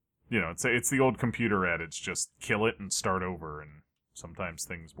it's the old computer adage, just kill it and start over, and sometimes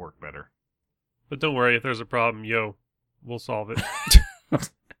things work better. But don't worry, if there's a problem, we'll solve it.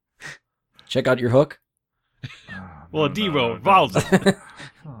 Check out your hook. Well, Devo, Valdo.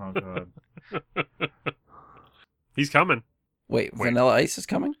 Oh, God. He's coming. Wait, Vanilla Ice is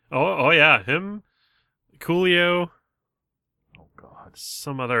coming? Oh yeah, him, Coolio, Oh, God.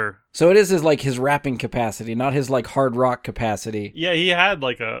 some other. So it is his rapping capacity, not his hard rock capacity. Yeah, he had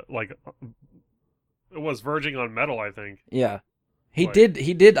it was verging on metal, I think. Yeah. He Like-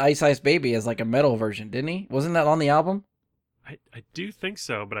 did Ice Ice Baby as a metal version, didn't he? Wasn't that on the album? I do think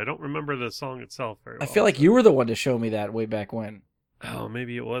so, but I don't remember the song itself very well. I feel like you were the one to show me that way back when. Oh,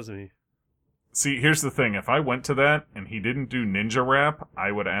 maybe it was me. See, here's the thing. If I went to that and he didn't do ninja rap,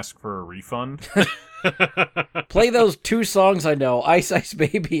 I would ask for a refund. Play those 2 songs I know, Ice Ice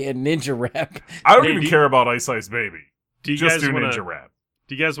Baby and Ninja Rap. I don't Hey, even care about Ice Ice Baby. Do you Just guys do wanna, ninja rap.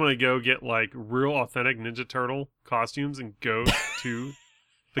 Do you guys want to go get real authentic Ninja Turtle costumes and go to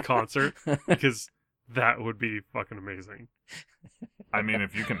the concert? Because that would be fucking amazing. I mean,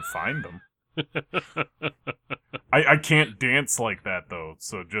 if you can find them. I can't dance like that, though,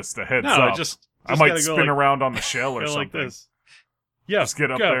 so just a heads No, up. just I might gotta spin around on the shell or go something. like this. Yeah, Just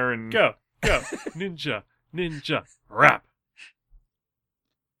get up go, there and... go, ninja, rap.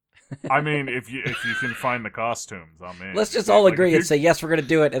 I mean, if you can find the costumes, I'm in. Let's just all Like, agree if and you- say, yes, we're going to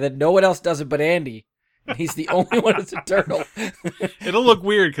do it, and then no one else does it but Andy. And he's the only one that's a turtle. It'll look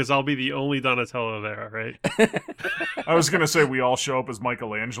weird because I'll be the only Donatello there, right? I was going to say we all show up as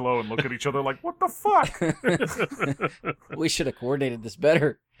Michelangelo and look at each other like, what the fuck? We should have coordinated this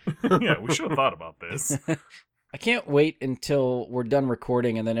better. Yeah, we should have thought about this. I can't wait until we're done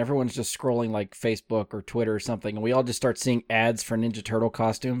recording and then everyone's just scrolling Facebook or Twitter or something, and we all just start seeing ads for Ninja Turtle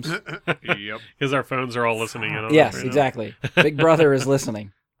costumes. Yep. Because our phones are all listening in on Yes, us right now. exactly. Big Brother is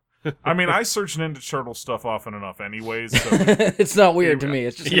listening. I mean, I search Ninja Turtle stuff often enough anyways, so It's not weird to me.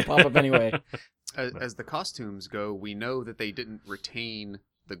 It's just going to pop up anyway. As the costumes go, we know that they didn't retain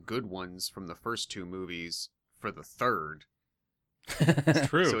the good ones from the first 2 movies for the third. It's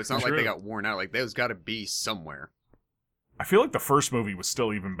true. So it's not like true. they got worn out. Those got to be somewhere. I feel like the first movie was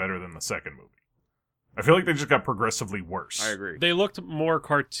still even better than the second movie. I feel like they just got progressively worse. I agree. They looked more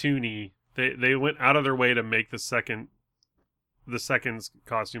cartoony. They went out of their way to make the second's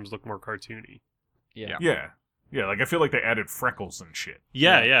costumes look more cartoony. Yeah. Yeah, I feel like they added freckles and shit.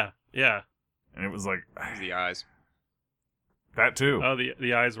 Yeah. And it was like, The eyes. that too. Oh,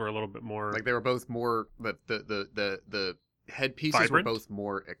 the eyes were a little bit more. They were both more the headpieces Vibrant? were both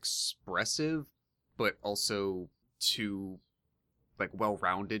more expressive, but also too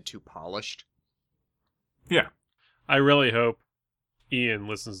well-rounded, too polished. Yeah. I really hope Ian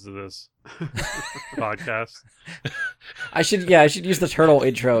listens to this podcast. I should use the turtle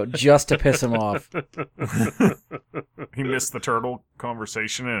intro just to piss him off. He missed the turtle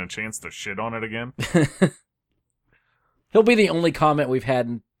conversation and a chance to shit on it again. He'll be the only comment we've had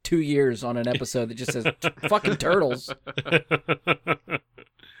in 2 years on an episode that just says, fucking turtles.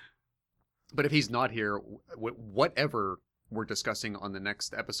 But if he's not here, whatever we're discussing on the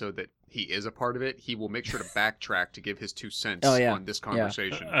next episode that he is a part of it, he will make sure to backtrack to give his 2 cents Oh, yeah. on this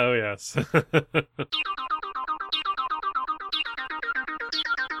conversation. Oh, yes.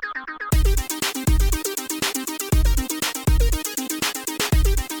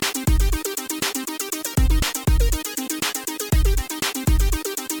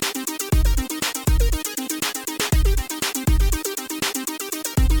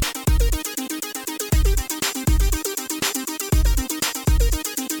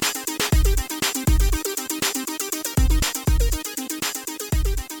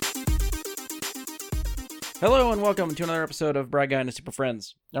 Hello and welcome to another episode of Brad Guy and his Super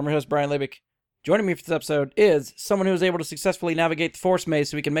Friends. I'm your host, Brian Lebick. Joining me for this episode is someone who was able to successfully navigate the Force Maze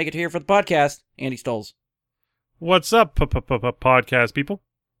so we can make it here for the podcast, Andy Stolz. What's up, podcast people?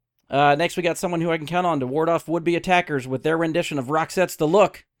 Next, we got someone who I can count on to ward off would-be attackers with their rendition of Roxette's The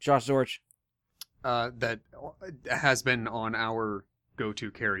Look, Josh Zorch. That has been on our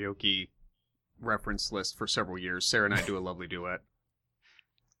go-to karaoke reference list for several years. Sarah and I do a lovely duet.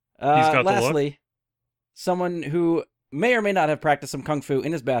 got the look. Lastly, someone who may or may not have practiced some kung fu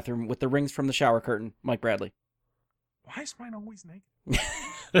in his bathroom with the rings from the shower curtain, Mike Bradley. Why is mine always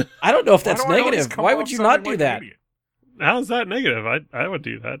negative? I don't know if Why that's do I always negative. come Why off would you sounding not do like an that? idiot? How's that negative? I would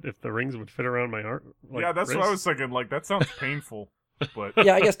do that if the rings would fit around my heart. Yeah, that's what I was thinking. Like, that sounds painful. But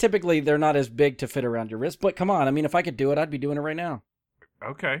Yeah, I guess typically they're not as big to fit around your wrist, but come on. I mean, if I could do it, I'd be doing it right now.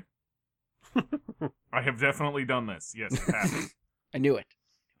 okay. I have definitely done this. Yes, it happens. I knew it.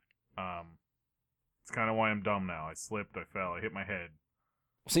 It's kind of why I'm dumb now. I slipped, I fell, I hit my head.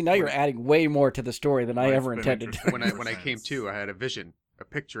 See, now you're adding way more to the story than I Life's ever been intended. interesting. When I came to, I had a vision, a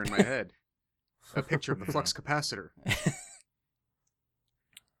picture in my head, a picture of the flux capacitor.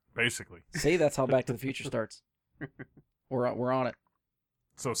 Basically. See, that's how Back to the Future starts. We're on it.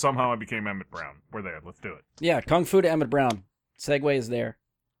 So somehow I became Emmett Brown. We're there. Let's do it. Yeah, Kung Fu to Emmett Brown. Segue is there.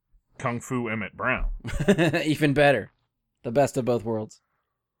 Kung Fu Emmett Brown. Even better. The best of both worlds.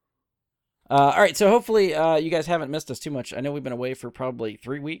 All right, so hopefully you guys haven't missed us too much. I know we've been away for probably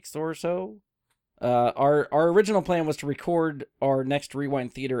 3 weeks or so. Our original plan was to record our next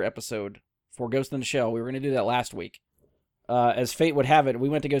Rewind Theater episode for Ghost in the Shell. We were going to do that last week. As fate would have it, we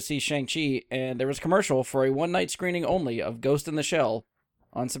went to go see Shang-Chi, and there was a commercial for a one-night screening only of Ghost in the Shell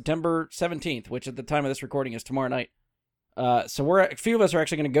on September 17th, which at the time of this recording is tomorrow night. So a few of us are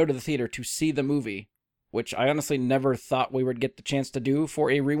actually going to go to the theater to see the movie, which I honestly never thought we would get the chance to do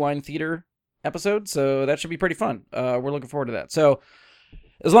for a Rewind Theater episode, so that should be pretty fun. We're looking forward to that. So,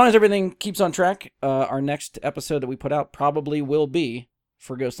 as long as everything keeps on track, our next episode that we put out probably will be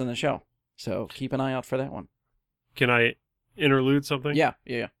for Ghost in the Shell. So, keep an eye out for that one. Can I interlude something? Yeah.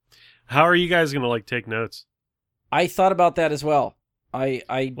 How are you guys going to, like, take notes? I thought about that as well. I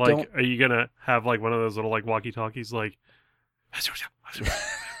Like, don't... are you going to have, like, one of those little, like, walkie-talkies, like,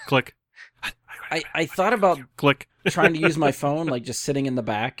 click. I thought about Click. trying to use my phone, like just sitting in the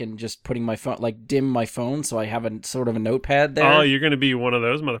back and just putting my phone, like dim my phone so I have a sort of a notepad there. Oh, you're going to be one of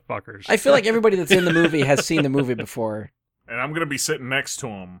those motherfuckers. I feel like everybody that's in the movie has seen the movie before. And I'm going to be sitting next to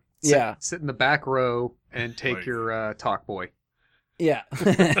him. Yeah. Sit in the back row and take Like- your talk boy. Yeah.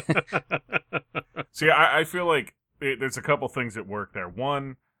 See, I feel like there's a couple things at work there.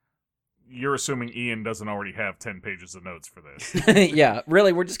 One, you're assuming Ian doesn't already have 10 pages of notes for this. Yeah.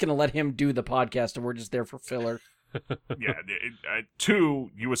 Really, we're just going to let him do the podcast and we're just there for filler. Yeah.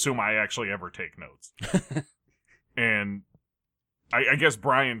 Two, you assume I actually ever take notes. And I guess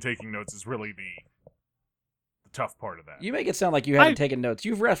Brian taking notes is really the tough part of that. You make it sound like you haven't I've- taken notes.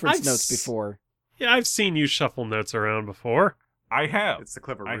 You've referenced I've notes s- before. Yeah, I've seen you shuffle notes around before. I have. It's the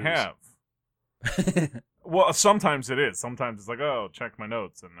clever I ruse. have. Well, sometimes it is. Sometimes it's like, oh, check my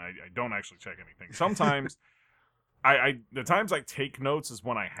notes, and I don't actually check anything. Sometimes, the times I take notes is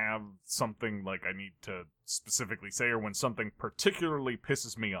when I have something like I need to specifically say, or when something particularly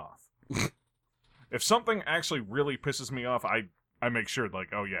pisses me off. If something actually really pisses me off, I make sure, like,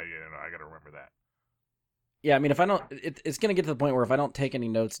 oh yeah, no, I gotta remember that. Yeah, I mean, if I don't, it's going to get to the point where if I don't take any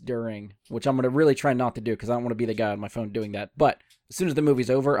notes during, which I'm going to really try not to do because I don't want to be the guy on my phone doing that. But as soon as the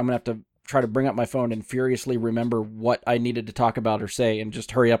movie's over, I'm going to have to try to bring up my phone and furiously remember what I needed to talk about or say and just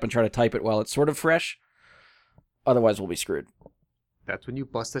hurry up and try to type it while it's sort of fresh. Otherwise, we'll be screwed. That's when you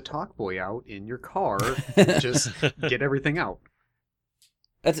bust the talk boy out in your car and just get everything out.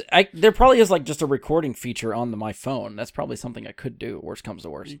 There probably is like just a recording feature on my phone. That's probably something I could do. Worst comes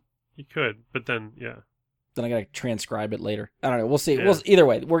to worst. You could, but then, yeah. Then I gotta transcribe it later. I don't know. We'll see. Yeah. Either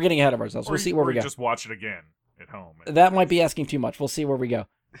way, we're getting ahead of ourselves. Or We'll see where we go. Just watch it again at home. That might be asking too much. We'll see where we go.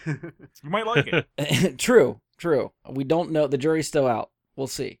 You might like it. True. We don't know. The jury's still out. We'll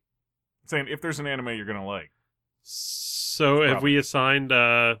see. I'm saying if there's an anime you're gonna like. So have Probably. we assigned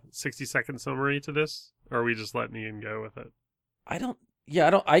a 60-second summary to this? Or are we just letting Ian go with it? I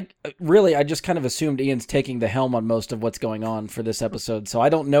just kind of assumed Ian's taking the helm on most of what's going on for this episode, so I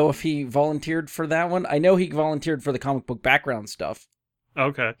don't know if he volunteered for that one. I know he volunteered for the comic book background stuff.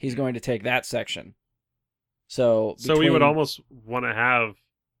 Okay. He's going to take that section. So We would almost want to have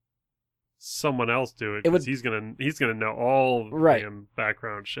someone else do it It would- because he's gonna know all the Right. damn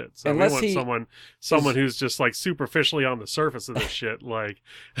background shit. So Unless we he want someone who's just like superficially on the surface of this shit. Like,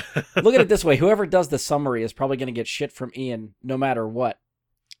 Look at it this way. Whoever does the summary is probably going to get shit from Ian no matter what.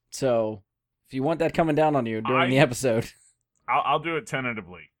 So if you want that coming down on you during the episode. I'll do it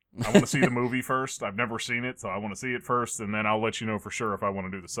tentatively. I want to see the movie first. I've never seen it, so I want to see it first, and then I'll let you know for sure if I want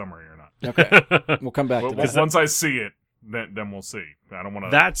to do the summary or not. Okay. We'll come back to Well, that. once I see it, then we'll see. I don't want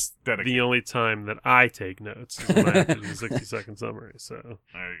to. That's dedicate. the only time that I take notes is when I have to do the 60-second summary. So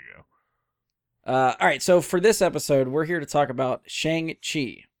There you go. All right, so for this episode, we're here to talk about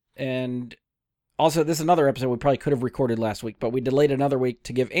Shang-Chi. And also, this is another episode we probably could have recorded last week, but we delayed another week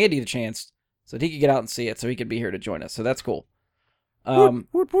to give Andy the chance so that he could get out and see it, so he could be here to join us. So that's cool. And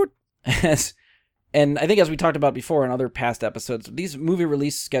I think as we talked about before in other past episodes, these movie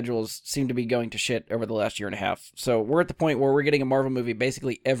release schedules seem to be going to shit over the last year and a half. So we're at the point where we're getting a Marvel movie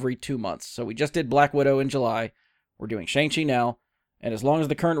basically every 2 months. So we just did Black Widow in July. We're doing Shang-Chi now. And as long as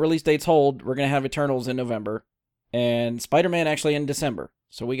the current release dates hold, we're going to have Eternals in November. And Spider-Man actually in December.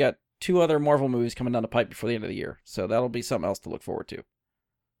 So we got 2 other Marvel movies coming down the pipe before the end of the year. So that'll be something else to look forward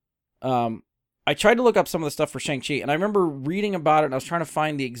to. I tried to look up some of the stuff for Shang-Chi, and I remember reading about it, and I was trying to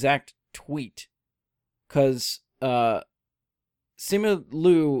find the exact tweet. Because Simu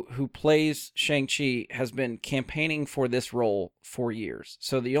Liu, who plays Shang-Chi, has been campaigning for this role for years.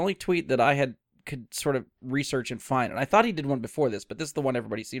 So the only tweet that I could sort of research and find, and I thought he did one before this, but this is the one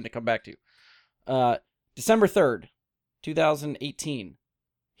everybody seemed to come back to. December 3rd, 2018,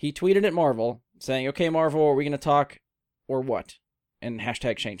 he tweeted at Marvel saying, "Okay, Marvel, are we going to talk or what?" And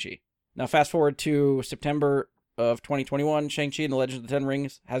hashtag Shang-Chi. Now, fast forward to September of 2021, Shang-Chi and the Legend of the Ten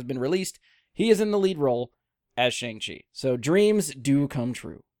Rings has been released. He is in the lead role as Shang-Chi. So dreams do come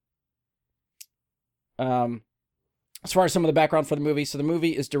true. As far as some of the background for the movie, so the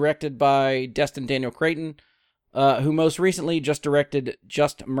movie is directed by Destin Daniel Cretton, who most recently just directed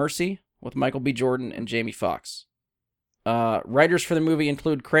Just Mercy with Michael B. Jordan and Jamie Foxx. Writers for the movie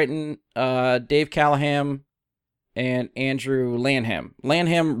include Cretton, Dave Callahan, and Andrew Lanham.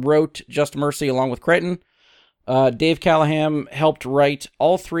 Lanham wrote Just Mercy along with Cretton. Dave Callahan helped write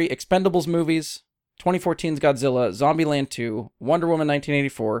all 3 Expendables movies, 2014's Godzilla, Zombieland 2, Wonder Woman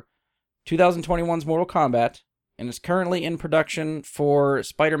 1984, 2021's Mortal Kombat, and is currently in production for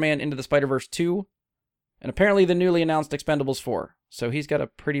Spider-Man Into the Spider-Verse 2, and apparently the newly announced Expendables 4. So he's got a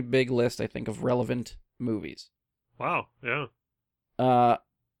pretty big list, I think, of relevant movies. Wow, yeah.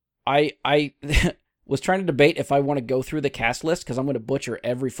 I was trying to debate if I want to go through the cast list because I'm going to butcher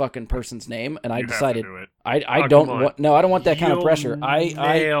every fucking person's name, and I decided I don't want. No, I don't want that kind of pressure. You'll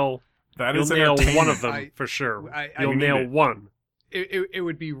nail one of them for sure. You'll nail one. It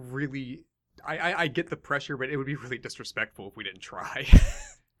would be really. I get the pressure, but it would be really disrespectful if we didn't try.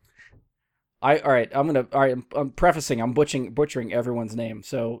 All right. I'm prefacing. I'm butchering everyone's name,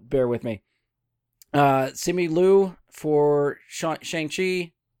 so bear with me. Simu Liu for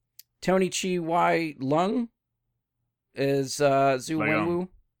Shang-Chi. Tony Chi Wai Lung is Zhu Wenwu,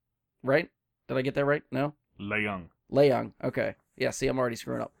 right? Did I get that right? No? Leung. Okay. Yeah, see, I'm already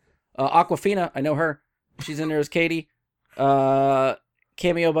screwing up. Aquafina, I know her. She's in there as Katie. Cameo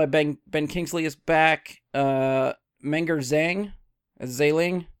by Ben Kingsley is back. Menger Zhang as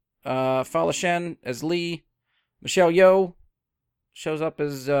Zailing. Fala Shen as Lee. Michelle Yeoh shows up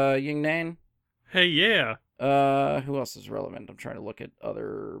as Ying Nan. Hey, yeah. Who else is relevant? I'm trying to look at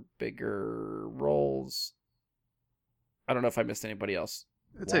other bigger roles. I don't know if I missed anybody else.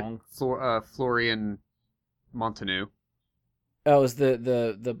 That's it. Florian Montanou. Oh, is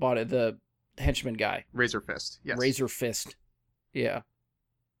the henchman guy. Razor Fist. Yes. Razor Fist. Yeah.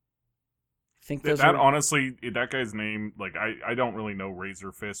 I think honestly, that guy's name, like, I don't really know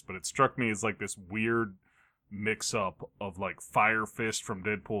Razor Fist, but it struck me as like this weird mix-up of like Fire Fist from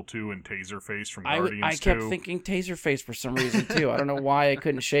Deadpool 2 and Taserface from Guardians 2. I kept thinking Taserface for some reason too. I don't know why I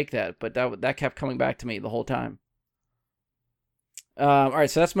couldn't shake that, but that kept coming back to me the whole time. All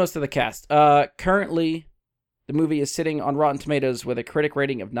right, so that's most of the cast. Currently, the movie is sitting on Rotten Tomatoes with a critic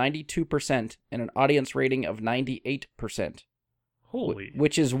rating of 92% and an audience rating of 98%. Holy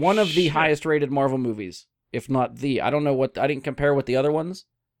which is one of the highest rated Marvel movies, if not the. I don't know I didn't compare with the other ones.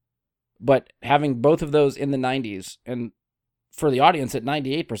 But having both of those in the 90s, and for the audience at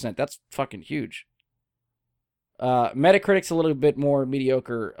 98%, that's fucking huge. Metacritic's a little bit more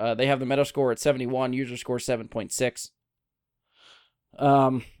mediocre. They have the Metascore at 71, user score 7.6.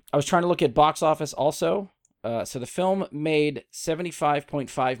 I was trying to look at box office also. So the film made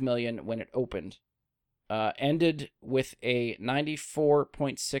 $75.5 million when it opened. Ended with a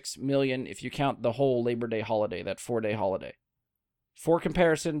 $94.6 million if you count the whole Labor Day holiday, that 4-day holiday. For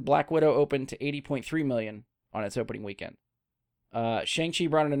comparison, Black Widow opened to $80.3 million on its opening weekend. Shang-Chi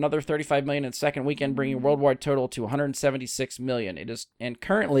brought in another $35 million in its second weekend, bringing a worldwide total to $176 million.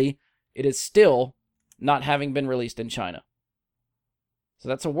 Currently, it is still not having been released in China. So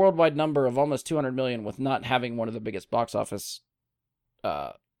that's a worldwide number of almost $200 million with not having one of the biggest box office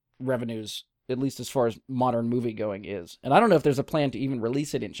revenues, at least as far as modern movie going is. And I don't know if there's a plan to even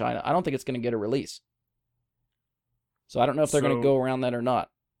release it in China. I don't think it's going to get a release. So I don't know if they're going to go around that or not.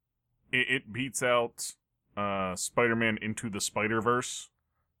 It beats out Spider-Man Into the Spider-Verse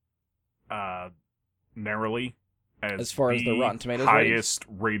narrowly as far as the Rotten Tomatoes highest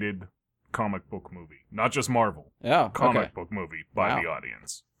rated comic book movie. Not just Marvel. Yeah, comic book movie by the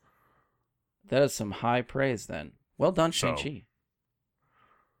audience. That is some high praise then. Well done, Shang-Chi.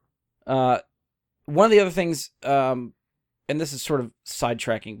 One of the other things, and this is sort of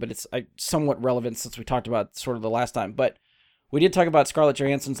sidetracking, but it's somewhat relevant since we talked about sort of the last time. But we did talk about Scarlett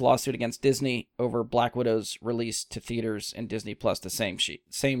Johansson's lawsuit against Disney over Black Widow's release to theaters and Disney Plus the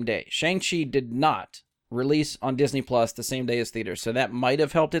same day. Shang-Chi did not release on Disney Plus the same day as theaters, so that might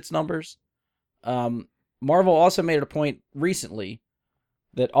have helped its numbers. Marvel also made it a point recently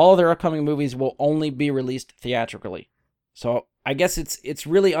that all of their upcoming movies will only be released theatrically. So I guess it's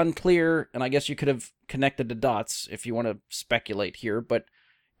really unclear, and I guess you could have connected the dots if you want to speculate here, but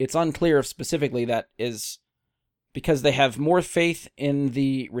it's unclear if specifically that is because they have more faith in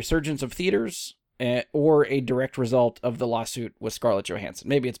the resurgence of theaters or a direct result of the lawsuit with Scarlett Johansson.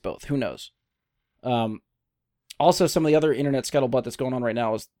 Maybe it's both. Who knows? Also, some of the other internet scuttlebutt that's going on right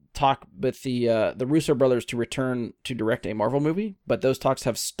now is talk with the Russo brothers to return to direct a Marvel movie, but those talks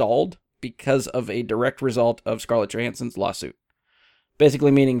have stalled because of a direct result of Scarlett Johansson's lawsuit.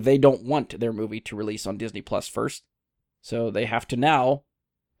 Basically meaning they don't want their movie to release on Disney Plus first. So they have to now,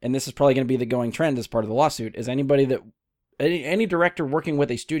 and this is probably going to be the going trend as part of the lawsuit, is any director working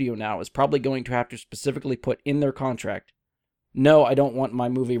with a studio now is probably going to have to specifically put in their contract, no, I don't want my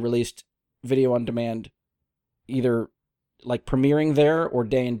movie released video on demand, either like premiering there or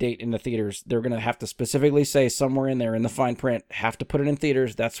day and date in the theaters. They're going to have to specifically say somewhere in there in the fine print, have to put it in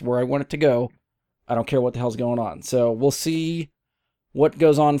theaters. That's where I want it to go. I don't care what the hell's going on. So we'll see what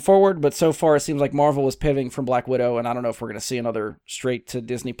goes on forward, but so far it seems like Marvel is pivoting from Black Widow, and I don't know if we're going to see another straight to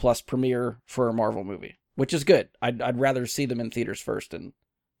Disney Plus premiere for a Marvel movie, which is good. I'd rather see them in theaters first and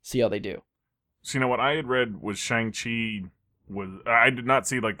see how they do. So, what I had read was Shang-Chi was... I did not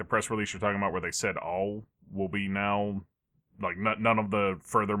see, like, the press release you're talking about where they said all will be now... Like, none of the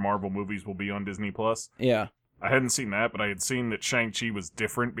further Marvel movies will be on Disney Plus. Yeah. I hadn't seen that, but I had seen that Shang-Chi was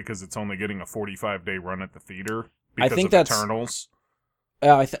different because it's only getting a 45-day run at the theater because of Eternals.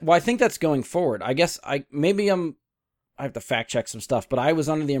 I think that's going forward. I guess I have to fact check some stuff, but I was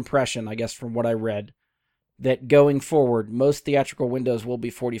under the impression, I guess from what I read, that going forward, most theatrical windows will be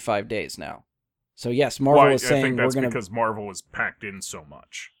 45 days now. So yes, Marvel is saying I think that's we're going to... because Marvel is packed in so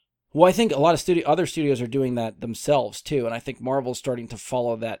much. Well, I think a lot of other studios are doing that themselves too, and I think Marvel's starting to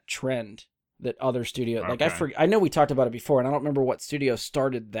follow that trend that other studios... Okay. Like I know we talked about it before, and I don't remember what studio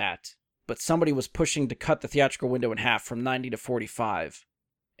started that, but somebody was pushing to cut the theatrical window in half from 90 to 45.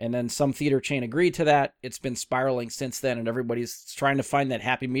 And then some theater chain agreed to that. It's been spiraling since then, and everybody's trying to find that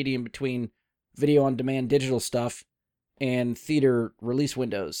happy medium between video-on-demand digital stuff and theater release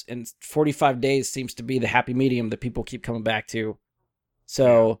windows. And 45 days seems to be the happy medium that people keep coming back to.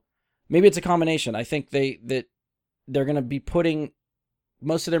 So maybe it's a combination. I think they're going to be putting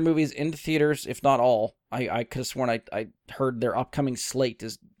most of their movies into theaters, if not all. I could have sworn I heard their upcoming slate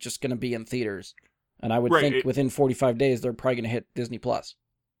is just going to be in theaters. And I would think within 45 days, they're probably going to hit Disney+.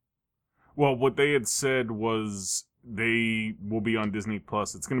 Well, what they had said was they will be on Disney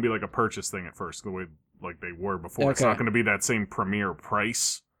Plus. It's going to be like a purchase thing at first, the way like they were before. Okay. It's not going to be that same premiere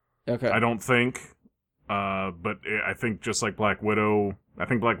price. Okay. I don't think. But I think just like Black Widow, I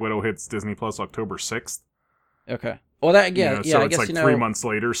think Black Widow hits Disney Plus October 6th. Okay. Well, that again, so I it's guess, like 3 months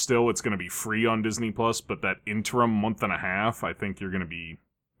later. Still, it's going to be free on Disney Plus, but that interim month and a half, I think you're going to be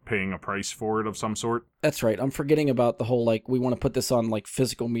paying a price for it of some sort. That's right. I'm forgetting about the whole, like, we want to put this on, like,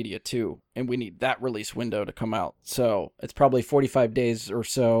 physical media, too, and we need that release window to come out. So, it's probably 45 days or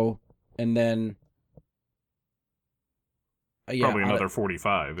so, and then... probably another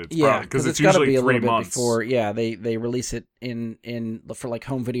 45. It's because it's usually be a 3 months before. Yeah, they release it in for, like,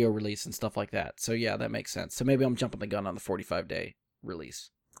 home video release and stuff like that. So, yeah, that makes sense. So, maybe I'm jumping the gun on the 45-day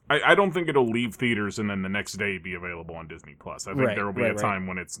release. I don't think it'll leave theaters and then the next day be available on Disney Plus. I think there will be a time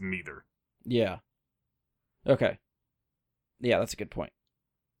when it's neither. Yeah. Okay. Yeah, that's a good point.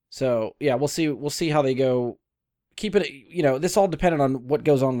 So yeah, we'll see how they go. Keep it. This all dependent on what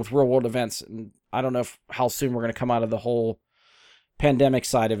goes on with real world events, and I don't know how soon we're going to come out of the whole pandemic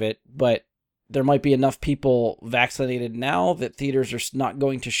side of it. But there might be enough people vaccinated now that theaters are not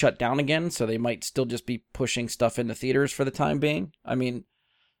going to shut down again, so they might still just be pushing stuff into theaters for the time being. I mean.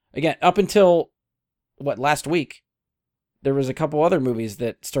 Again, up until, last week, there was a couple other movies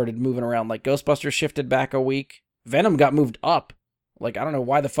that started moving around. Like, Ghostbusters shifted back a week. Venom got moved up. Like, I don't know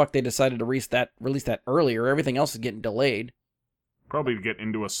why the fuck they decided to release that earlier. Everything else is getting delayed. Probably to get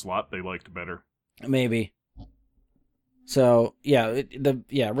into a slot they liked better. Maybe. So, yeah,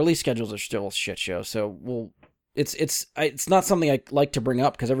 release schedules are still a shit show. So, it's not something I like to bring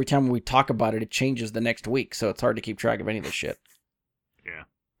up, because every time we talk about it, it changes the next week. So, it's hard to keep track of any of this shit. Yeah.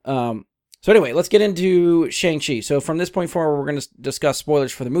 So anyway, let's get into Shang-Chi. So from this point forward, we're going to discuss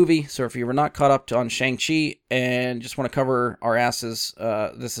spoilers for the movie. So if you were not caught up on Shang-Chi and just want to cover our asses,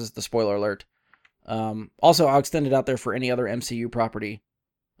 this is the spoiler alert. Also, I'll extend it out there for any other MCU property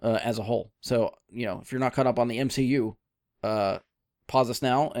as a whole. So, if you're not caught up on the MCU, pause us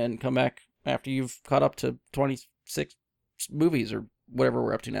now and come back after you've caught up to 26 movies or whatever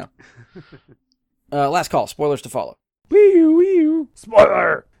we're up to now. Last call. Spoilers to follow. Wee-oo, wee-oo,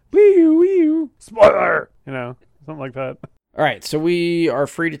 spoiler! Wee-oo, wee-oo, spoiler! Something like that. All right, so we are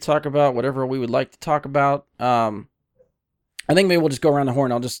free to talk about whatever we would like to talk about. I think maybe we'll just go around the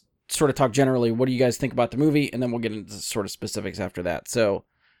horn. I'll just sort of talk generally. What do you guys think about the movie? And then we'll get into sort of specifics after that. So,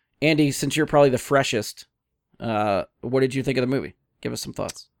 Andy, since you're probably the freshest, what did you think of the movie? Give us some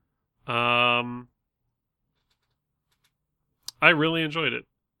thoughts. I really enjoyed it.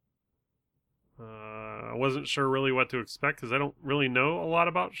 I wasn't sure really what to expect because I don't really know a lot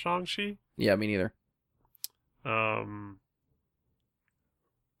about Shang-Chi. Yeah, me neither. No,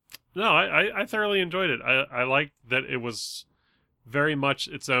 I thoroughly enjoyed it. I liked that it was very much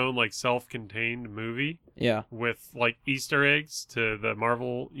its own like self-contained movie Yeah. with like Easter eggs to the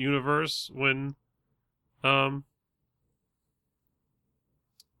Marvel universe when like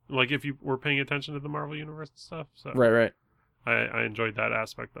if you were paying attention to the Marvel universe and stuff. So Right. I enjoyed that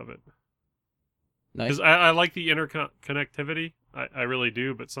aspect of it. Nice. Because I like the interconnectivity. I really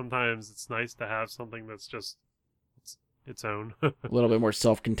do, but sometimes it's nice to have something that's just its own. A little bit more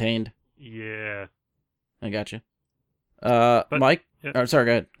self-contained. Yeah. I got you. Mike? yeah. Oh, sorry,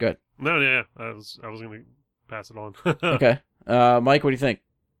 go ahead. No, yeah. I was going to pass it on. Okay. Mike, what do you think?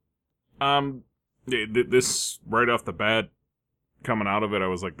 This right off the bat, coming out of it, I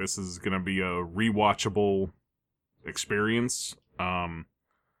was like, this is gonna be a rewatchable experience.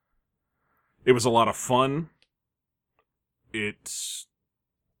 It was a lot of fun. It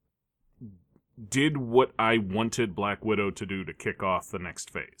did what I wanted Black Widow to do to kick off the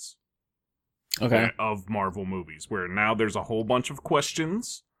next phase. Okay. Of Marvel movies, where now there's a whole bunch of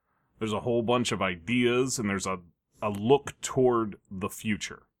questions, there's a whole bunch of ideas, and there's a look toward the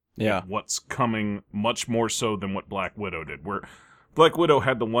future. Yeah. What's coming much more so than what Black Widow did, where Black Widow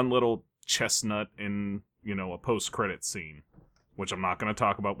had the one little chestnut in, a post-credit scene, which I'm not going to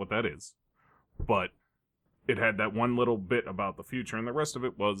talk about what that is, but it had that one little bit about the future, and the rest of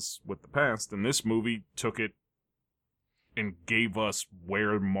it was with the past, and this movie took it and gave us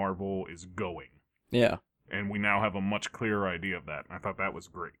where Marvel is going. Yeah. And we now have a much clearer idea of that, and I thought that was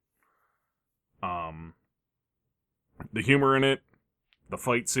great. The humor in it, the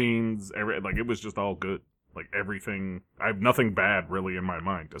fight scenes, it was just all good. Like, everything, I have nothing bad, really, in my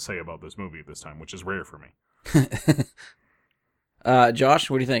mind to say about this movie at this time, which is rare for me. Josh,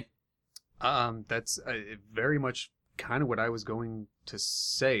 what do you think? That's very much kind of what I was going to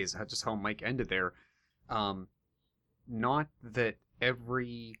say, is just how Mike ended there. Not that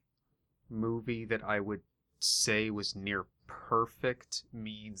every movie that I would say was near perfect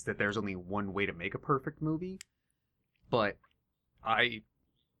means that there's only one way to make a perfect movie, but I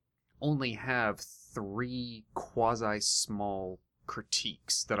only have 3 quasi-small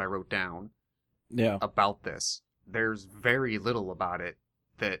critiques that I wrote down about this. There's very little about it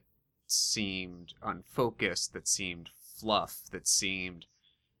that seemed unfocused, that seemed fluff, that seemed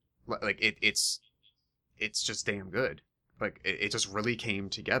like it's just damn good. Like it just really came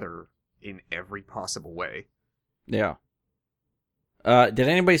together in every possible way. Yeah. Did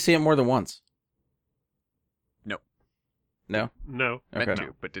anybody see it more than once? No? No. Okay. Meant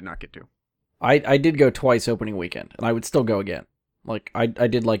to, but did not get to. I did go twice opening weekend, and I would still go again. Like, I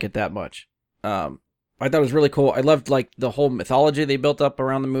did like it that much. I thought it was really cool. I loved, like, the whole mythology they built up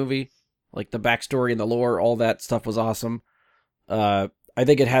around the movie. Like, the backstory and the lore, all that stuff was awesome. I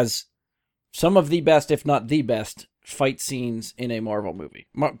think it has some of the best, if not the best, fight scenes in a Marvel movie.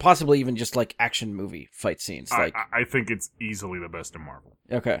 Possibly even just, like, action movie fight scenes. Like, I think it's easily the best in Marvel.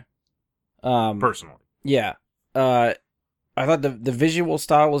 Okay. Personally. Yeah. I thought the visual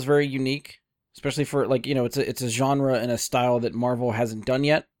style was very unique, especially for, like, it's a genre and a style that Marvel hasn't done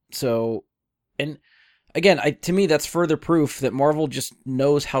yet. So, and again, to me, that's further proof that Marvel just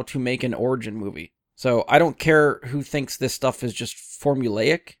knows how to make an origin movie. So I don't care who thinks this stuff is just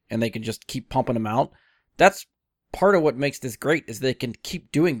formulaic and they can just keep pumping them out. That's part of what makes this great, is they can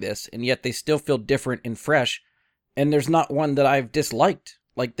keep doing this and yet they still feel different and fresh. And there's not one that I've disliked.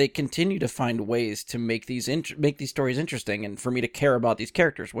 Like, they continue to find ways to make these stories interesting and for me to care about these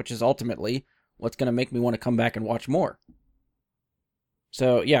characters, which is ultimately what's going to make me want to come back and watch more.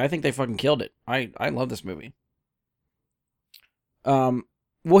 So, yeah, I think they fucking killed it. I love this movie.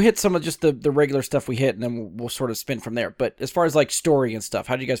 We'll hit some of just the regular stuff we hit, and then we'll sort of spin from there. But as far as, like, story and stuff,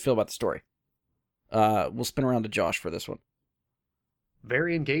 how do you guys feel about the story? We'll spin around to Josh for this one.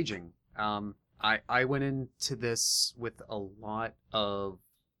 Very engaging. I went into this with a lot of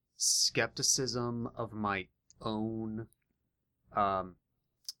skepticism of my own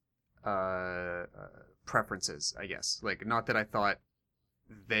preferences, I guess. Like, not that I thought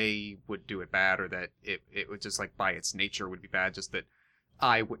they would do it bad or that it would just, like, by its nature would be bad, just that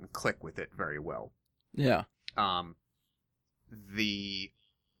I wouldn't click with it very well. Yeah. The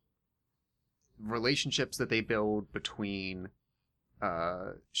relationships that they build between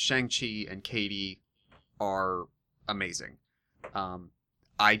Shang-Chi and Katie are amazing.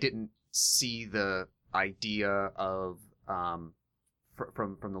 I didn't see the idea of from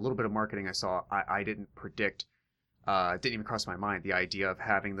the little bit of marketing I saw. I didn't predict. Didn't even cross my mind the idea of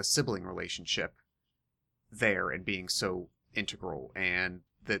having the sibling relationship there and being so integral, and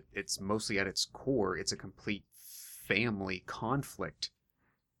that it's mostly at its core, it's a complete family conflict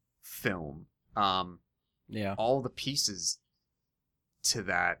film. Yeah. All the pieces to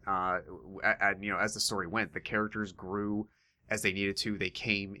that, as the story went, the characters grew as they needed to. They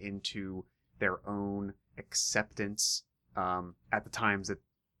came into their own acceptance at the times that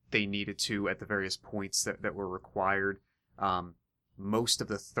they needed to, at the various points that were required. Most of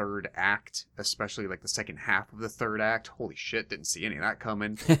the third act, especially like the second half of the third act, holy shit, didn't see any of that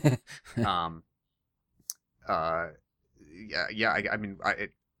coming.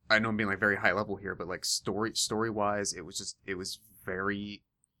 I know I'm being like very high level here, but like story wise, it was very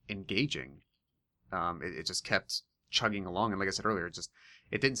engaging. It just kept chugging along, and like I said earlier,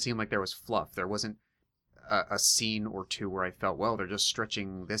 it didn't seem like there was fluff. There wasn't a scene or two where I felt, well, they're just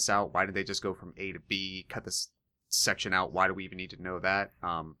stretching this out. Why did they just go from A to B, cut this section out? Why do we even need to know that?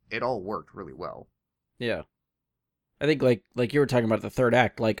 It all worked really well. Yeah. I think like you were talking about the third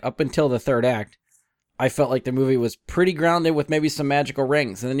act, like up until the third act, I felt like the movie was pretty grounded with maybe some magical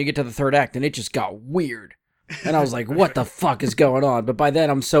rings, and then you get to the third act and it just got weird. And I was like, what the fuck is going on? But by then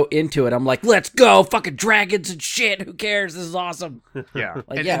I'm so into it. I'm like, let's go, fucking dragons and shit. Who cares? This is awesome. Yeah.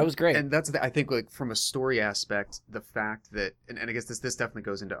 It was great. And that's, I think, like from a story aspect, the fact that, and I guess this definitely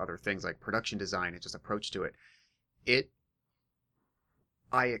goes into other things like production design and just approach to it.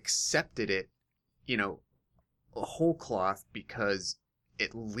 I accepted it, whole cloth, because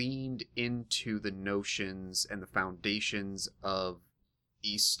it leaned into the notions and the foundations of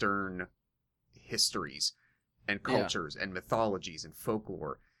Eastern histories and cultures and mythologies and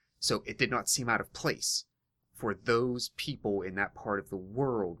folklore. So it did not seem out of place for those people in that part of the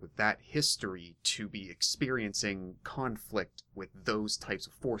world with that history to be experiencing conflict with those types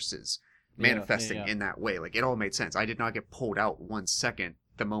of forces manifesting in that way. Like, it all made sense. I did not get pulled out 1 second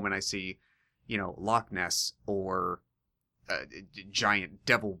the moment I see, Loch Ness or a giant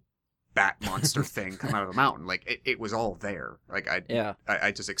devil bat monster thing come out of the mountain. Like, it was all there. Like,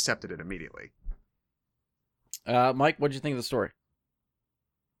 I just accepted it immediately. Mike, what'd you think of the story?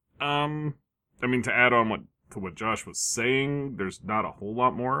 To add on to what Josh was saying, there's not a whole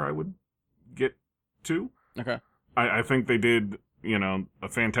lot more I would get to. Okay. I think they did, a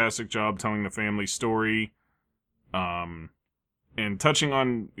fantastic job telling the family story, and touching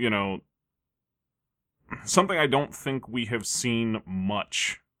on, something I don't think we have seen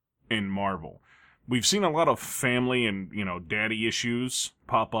much in Marvel. We've seen a lot of family and, daddy issues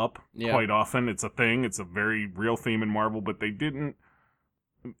pop up quite often. It's a thing. It's a very real theme in Marvel, but they didn't,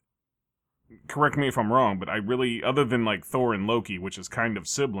 correct me if I'm wrong, but I really, other than like Thor and Loki, which is kind of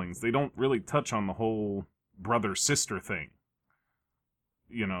siblings, they don't really touch on the whole brother-sister thing.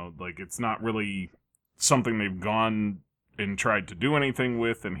 It's not really something they've gone and tried to do anything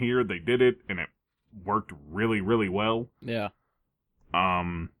with, and here they did it, and it worked really, really well. Yeah.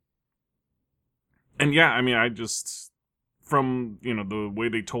 And yeah, I just, from, the way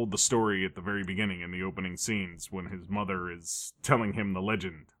they told the story at the very beginning in the opening scenes when his mother is telling him the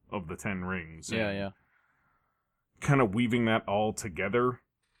legend of the 10 rings. Yeah. Kind of weaving that all together,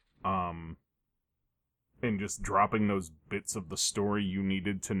 and just dropping those bits of the story you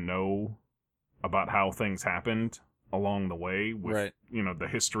needed to know about how things happened along the way with, the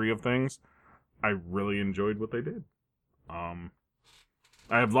history of things. I really enjoyed what they did.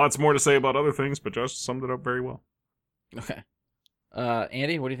 I have lots more to say about other things, but Josh summed it up very well. Okay.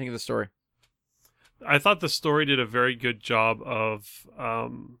 Andy, what do you think of the story? I thought the story did a very good job of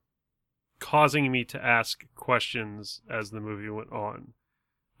causing me to ask questions as the movie went on.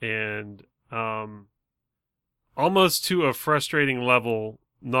 And almost to a frustrating level,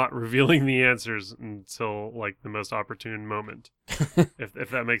 not revealing the answers until like the most opportune moment, if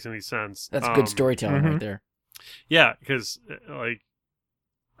that makes any sense. That's good storytelling right there. Yeah, because like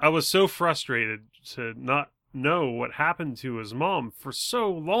I was so frustrated to not know what happened to his mom for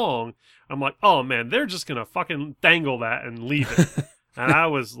so long. I'm like, oh man, they're just gonna fucking dangle that and leave it. And I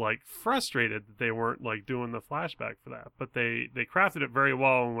was like frustrated that they weren't like doing the flashback for that. But they crafted it very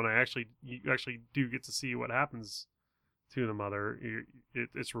well, and when you actually do get to see what happens to the mother,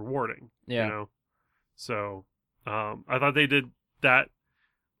 it's rewarding. Yeah. So I thought they did that.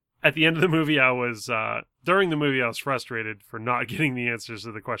 At the end of the movie, during the movie, I was frustrated for not getting the answers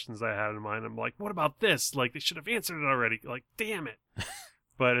to the questions I had in mind. I'm like, what about this? Like, they should have answered it already. Like, damn it.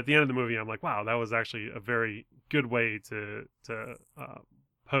 But at the end of the movie, I'm like, wow, that was actually a very good way to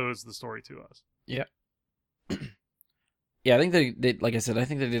pose the story to us. Yeah. Yeah, I think they like I said, I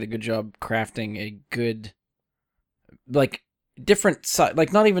think they did a good job crafting a good, like, different side,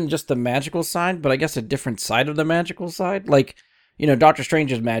 like, not even just the magical side, but I guess a different side of the magical side. Like, you know, Doctor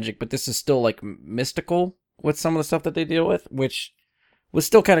Strange is magic, but this is still, like, mystical with some of the stuff that they deal with, which was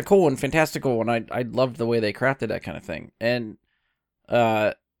still kind of cool and fantastical, and I loved the way they crafted that kind of thing. And,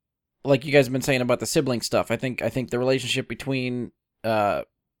 like you guys have been saying about the sibling stuff, I think the relationship between,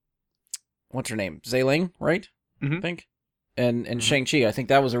 what's her name? Zhe-Ling, right? Mm-hmm. I think. And Shang-Chi, I think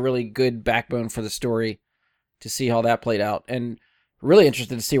that was a really good backbone for the story to see how that played out. And really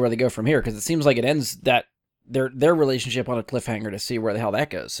interested to see where they go from here, because it seems like it ends that their relationship on a cliffhanger to see where the hell that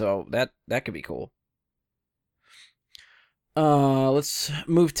goes. So that could be cool. Let's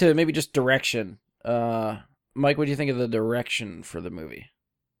move to maybe just direction. Mike, what do you think of the direction for the movie?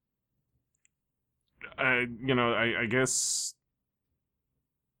 I guess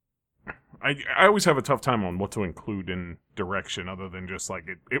I always have a tough time on what to include in direction other than just like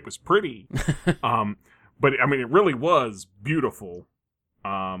it was pretty. But I mean, it really was beautiful.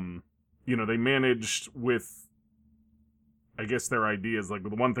 They managed with, I guess, their ideas. Like, the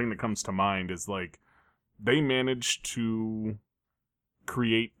one thing that comes to mind is like they managed to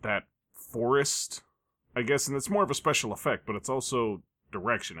create that forest, I guess, and it's more of a special effect, but it's also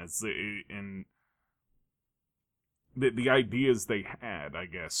direction. It's in the ideas they had, I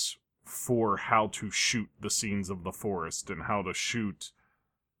guess, for how to shoot the scenes of the forest and how to shoot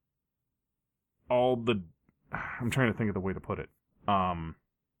all the... I'm trying to think of the way to put it.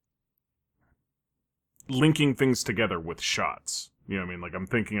 Linking things together with shots. You know what I mean? Like, I'm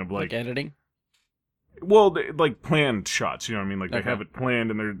thinking of, like editing? Well, like, planned shots. You know what I mean? Like, Okay. they have it planned,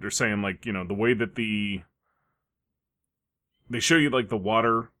 and they're saying, like, you know, the way that they show you, like, the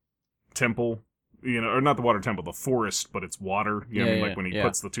water temple, you know, or not the water temple, the forest, but it's water. You know what I mean? Like, when he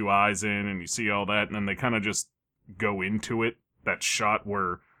puts the two eyes in and you see all that, and then they kind of just go into it. That shot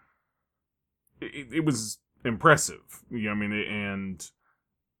where it was impressive. You know what I mean? And,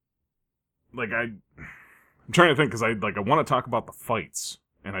 like, I'm trying to think, because I want to talk about the fights,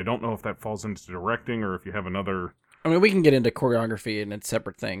 and I don't know if that falls into directing or if you have another... I mean, we can get into choreography and it's a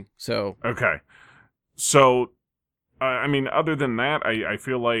separate thing, so... Okay. So, I mean, other than that, I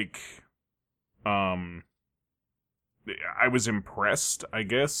feel like... I was impressed, I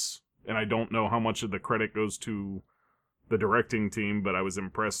guess, and I don't know how much of the credit goes to the directing team, but I was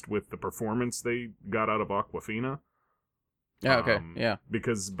impressed with the performance they got out of Awkwafina. Yeah, okay, yeah.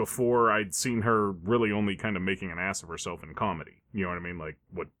 Because before, I'd seen her really only kind of making an ass of herself in comedy. You know what I mean? Like,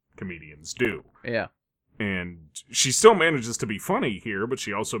 what comedians do. Yeah. And she still manages to be funny here, but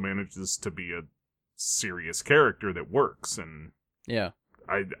she also manages to be a serious character that works, and... Yeah.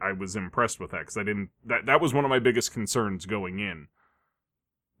 I was impressed with that, because I didn't... That was one of my biggest concerns going in,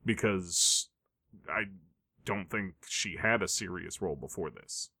 because I don't think she had a serious role before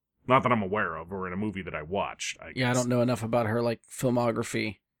this. Not that I'm aware of, or in a movie that I watched, I guess. Yeah, I don't know enough about her, like,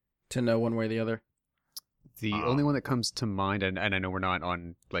 filmography to know one way or the other. The only one that comes to mind, and I know we're not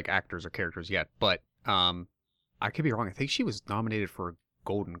on, like, actors or characters yet, but I could be wrong. I think she was nominated for a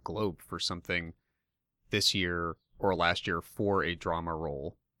Golden Globe for something this year or last year for a drama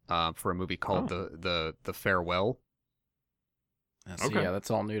role for a movie called The Farewell. Okay. Yeah,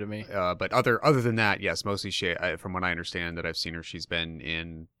 that's all new to me. But other than that, yes, mostly she, from what I understand that I've seen her, she's been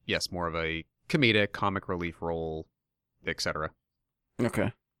in, yes, more of a comedic, comic relief role, etc.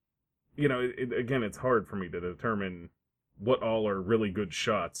 Okay. You know, again, it's hard for me to determine what all are really good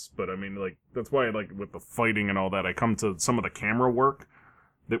shots, but I mean, like, that's why, like, with the fighting and all that, I come to some of the camera work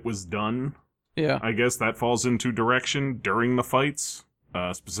that was done. Yeah. I guess that falls into direction during the fights,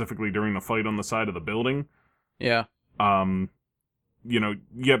 specifically during the fight on the side of the building. Yeah. You know,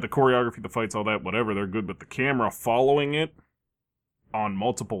 yeah, the choreography, the fights, all that, whatever, they're good, but the camera following it on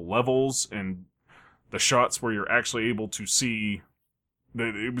multiple levels and the shots where you're actually able to see,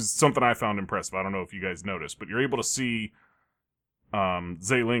 it was something I found impressive. I don't know if you guys noticed, but you're able to see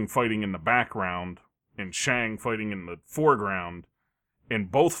Zhe-Ling fighting in the background and Shang fighting in the foreground, and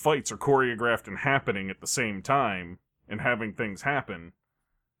both fights are choreographed and happening at the same time and having things happen,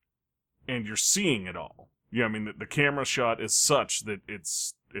 and you're seeing it all. Yeah, I mean, the camera shot is such that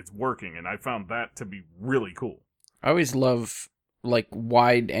it's working, and I found that to be really cool. I always love, like,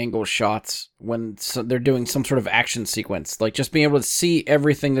 wide-angle shots when they're doing some sort of action sequence. Like, just being able to see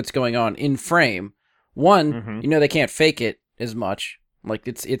everything that's going on in frame. One, you know they can't fake it as much. Like,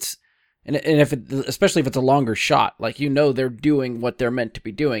 it's And if it, especially if it's a longer shot, like, you know, they're doing what they're meant to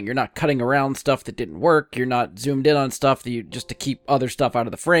be doing. You're not cutting around stuff that didn't work. You're not zoomed in on stuff that you just to keep other stuff out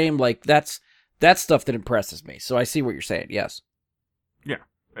of the frame. Like, that's stuff that impresses me. So I see what you're saying. Yes. Yeah.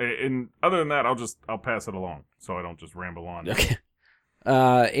 And other than that, I'll pass it along so I don't just ramble on. Okay.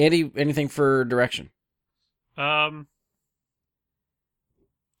 Andy, anything for direction?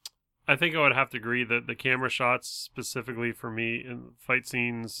 I think I would have to agree that the camera shots, specifically for me in fight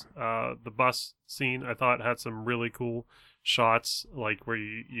scenes, the bus scene, I thought had some really cool shots, like where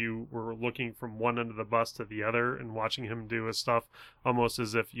you were looking from one end of the bus to the other and watching him do his stuff, almost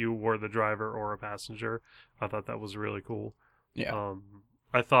as if you were the driver or a passenger. I thought that was really cool. Yeah.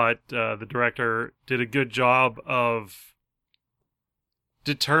 I thought the director did a good job of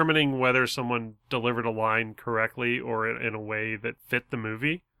determining whether someone delivered a line correctly or in a way that fit the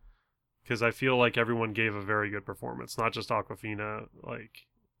movie. Because I feel like everyone gave a very good performance, not just Awkwafina. Like,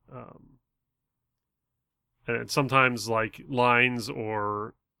 and sometimes like lines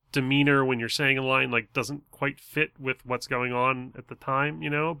or demeanor when you're saying a line like doesn't quite fit with what's going on at the time, you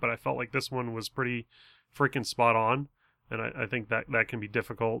know. But I felt like this one was pretty freaking spot on, and I think that can be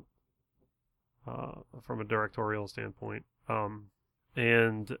difficult from a directorial standpoint.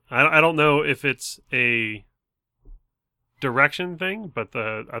 And I don't know if it's a direction thing, but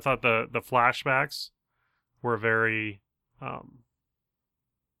I thought the flashbacks were very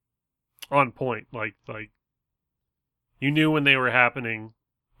on point. Like you knew when they were happening,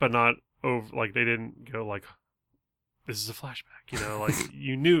 but not over. Like they didn't go like, "This is a flashback," you know. Like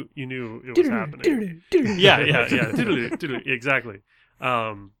you knew it was happening. Yeah. Exactly.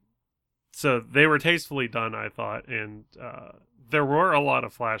 So they were tastefully done, I thought, and there were a lot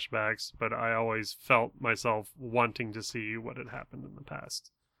of flashbacks, but I always felt myself wanting to see what had happened in the past.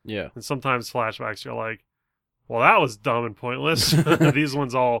 Yeah. And sometimes flashbacks, you're like, well, that was dumb and pointless. These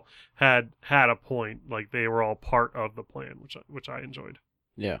ones all had a point. Like, they were all part of the plan, which I enjoyed.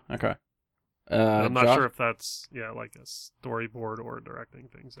 Yeah, okay. I'm not Josh? sure if that's, like a storyboard or a directing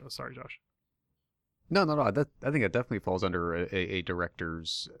thing. So, sorry, Josh. No. I think it definitely falls under a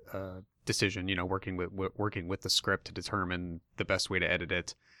director's decision. You know, working with the script to determine the best way to edit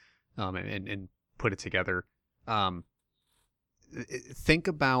it, and put it together. Think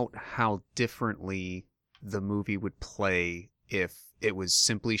about how differently the movie would play if it was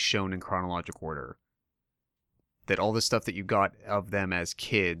simply shown in chronological order. That all the stuff that you got of them as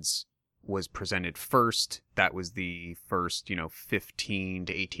kids was presented first. That was the first, 15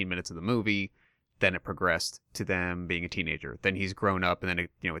 to 18 minutes of the movie. Then it progressed to them being a teenager. Then he's grown up, and then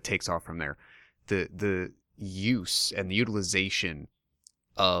it takes off from there. The use and the utilization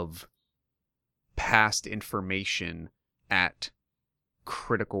of past information at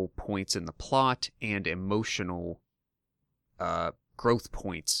critical points in the plot and emotional growth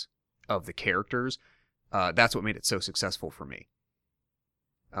points of the characters, that's what made it so successful for me.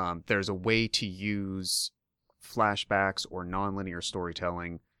 There's a way to use flashbacks or nonlinear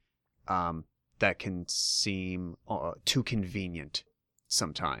storytelling that can seem too convenient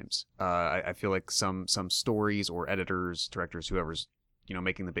sometimes. I feel like some stories or editors, directors, whoever's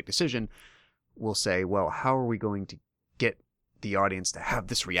making the big decision will say, well, how are we going to get the audience to have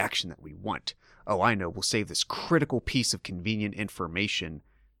this reaction that we want? Oh, I know, we'll save this critical piece of convenient information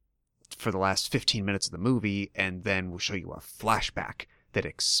for the last 15 minutes of the movie, and then we'll show you a flashback that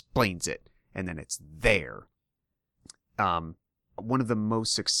explains it, and then it's there. One of the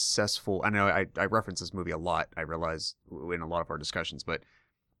most successful, I know I reference this movie a lot, I realize, in a lot of our discussions, but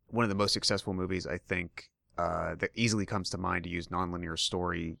one of the most successful movies, I think, that easily comes to mind to use nonlinear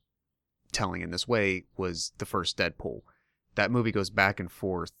storytelling in this way was the first Deadpool. That movie goes back and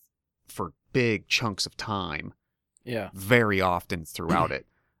forth for big chunks of time. Yeah. Very often throughout it.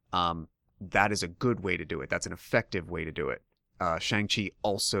 That is a good way to do it. That's an effective way to do it. Shang-Chi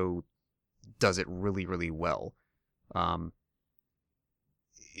also does it really, really well.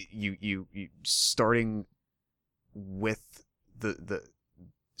 You starting with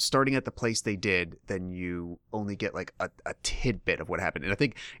starting at the place they did, then you only get like a tidbit of what happened. And I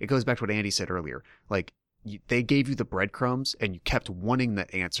think it goes back to what Andy said earlier. Like, they gave you the breadcrumbs and you kept wanting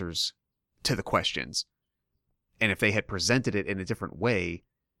the answers to the questions. And if they had presented it in a different way,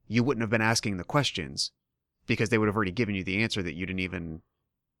 you wouldn't have been asking the questions because they would have already given you the answer that you didn't even,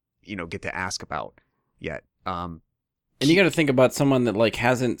 get to ask about yet. And you got to think about someone that like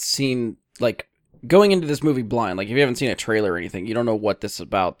hasn't seen, like, going into this movie blind. Like, if you haven't seen a trailer or anything, you don't know what this is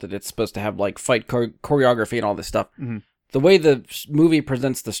about, that it's supposed to have like fight choreography and all this stuff. Mm-hmm. The way the movie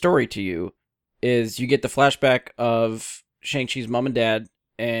presents the story to you is you get the flashback of Shang-Chi's mom and dad,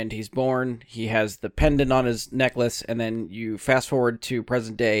 and he's born, he has the pendant on his necklace, and then you fast forward to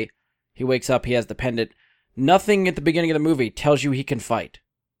present day, He wakes up, he has the pendant. Nothing at the beginning of the movie tells you he can fight.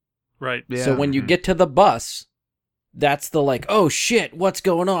 Right. Yeah. So when you get to the bus, that's the like, oh shit, what's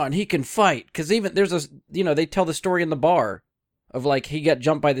going on? He can fight. Because even there's a, they tell the story in the bar of like, he got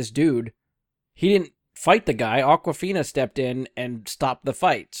jumped by this dude. He didn't fight the guy. Awkwafina stepped in and stopped the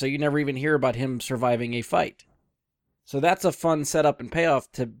fight. So you never even hear about him surviving a fight. So that's a fun setup and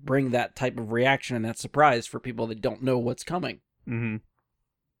payoff to bring that type of reaction and that surprise for people that don't know what's coming. Mm-hmm.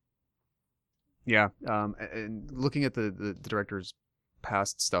 Yeah. And looking at the director's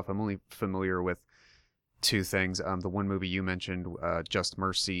past stuff, I'm only familiar with two things. The one movie you mentioned, Just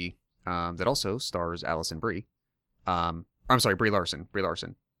Mercy, that also stars Alison Brie. I'm sorry, Brie Larson. Brie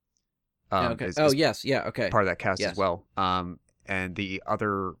Larson. Okay. Is yes. Yeah. Okay. part of that cast Yes. as well. And the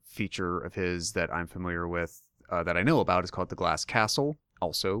other feature of his that I'm familiar with, that I know about, is called The Glass Castle,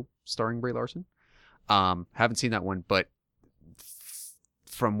 also starring Brie Larson. Haven't seen that one, but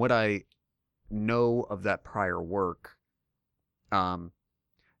from what I know of that prior work,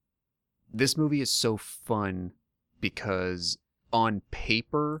 this movie is so fun because on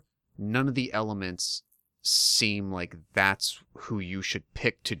paper, none of the elements seem like that's who you should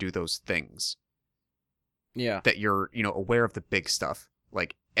pick to do those things. Yeah. That you're, aware of the big stuff.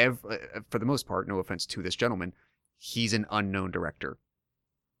 Like, for the most part, no offense to this gentleman, he's an unknown director.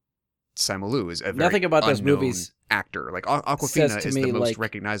 Simon Liu is a very Nothing about those unknown movies actor. Like, says Awkwafina to is me, the most like-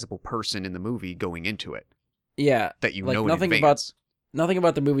 recognizable person in the movie going into it. Yeah. That you Like, know in nothing advance. Nothing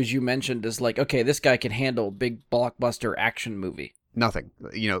about the movies you mentioned is like, okay, this guy can handle a big blockbuster action movie. Nothing.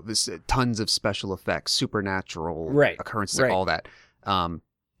 Tons of special effects, supernatural Right, occurrences, right. all that.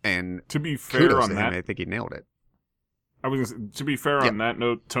 And To be fair kudos on to that, him. I think he nailed it. to be fair Yep. on that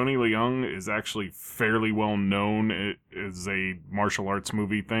note, Tony Leung is actually fairly well known as a martial arts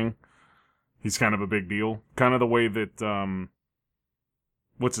movie thing. He's kind of a big deal. Kind of the way that,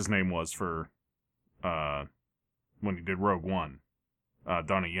 what's his name was for, when he did Rogue One,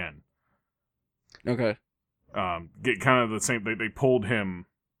 Donnie Yen. Okay. Get kind of the same. They pulled him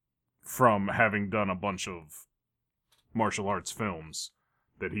from having done a bunch of martial arts films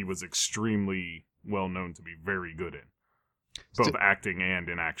that he was extremely well known to be very good in, both So- acting and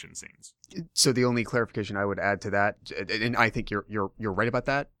in action scenes. So the only clarification I would add to that, and I think you're right about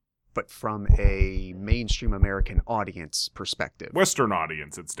that, but from a mainstream American audience perspective, Western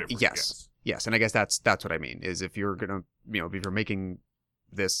audience, it's different. yes, and I guess that's what I mean. Is if you're gonna, if you're making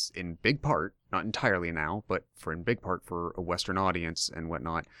this in big part, not entirely now, but in big part for a Western audience and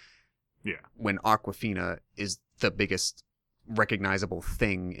whatnot, Yeah. when Awkwafina is the biggest recognizable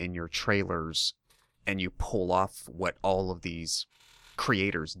thing in your trailers, and you pull off what all of these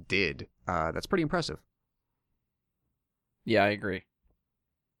creators did, that's pretty impressive. Yeah, I agree.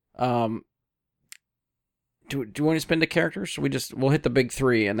 Do you want to spin to characters? We'll hit the big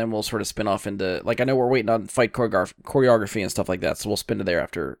three and then we'll sort of spin off into, like, I know we're waiting on fight choreography and stuff like that, so we'll spin to there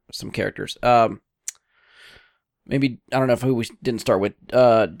after some characters. Maybe, I don't know who we didn't start with.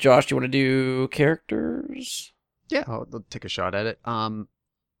 Josh, do you want to do characters? Yeah, I'll take a shot at it.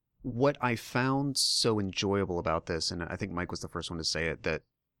 What I found so enjoyable about this, and I think Mike was the first one to say it, that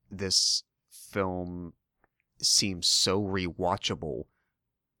this film seems so rewatchable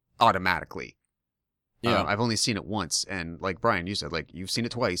automatically. Yeah. I've only seen it once, and like Brian, you said, like you've seen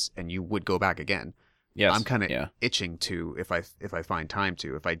it twice, and you would go back again. Yes. I'm kind of yeah. itching to, if I find time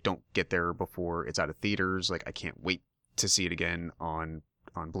to. If I don't get there before it's out of theaters, like I can't wait to see it again on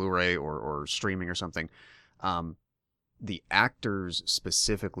Blu-ray or streaming or something. The actors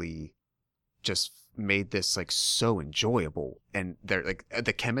specifically just made this like so enjoyable, and they're like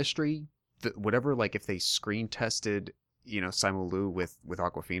the chemistry, whatever. Like if they screen tested, Simon Liu with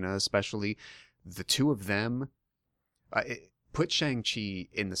Awkwafina especially, the two of them put Shang-Chi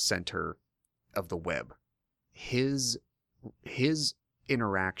in the center of the web. His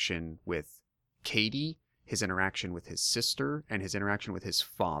interaction with Katie, his interaction with his sister, and his interaction with his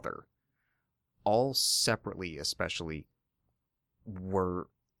father, all separately especially, were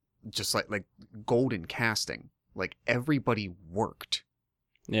just like golden casting. Like everybody worked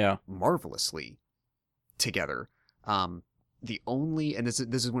Yeah. marvelously together. The only, and this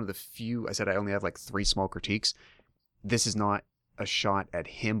is one of the few, I said I only have like 3 small critiques. This is not a shot at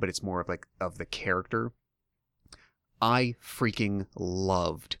him, but it's more of like of the character. I freaking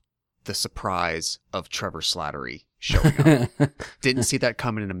loved the surprise of Trevor Slattery showing up. Didn't see that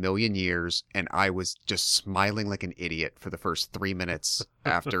coming in a million years, and I was just smiling like an idiot for the first 3 minutes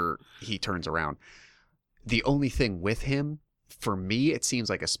after he turns around. The only thing with him, for me, it seems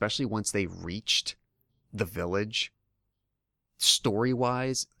like, especially once they reached the village,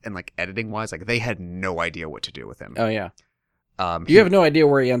 story-wise and like editing-wise, like they had no idea what to do with him. Oh, yeah. You have no idea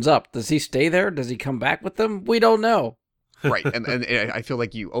where he ends up. Does he stay there? Does he come back with them? We don't know. Right, and I feel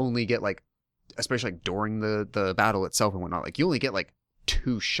like you only get like, especially like during the battle itself and whatnot, like you only get like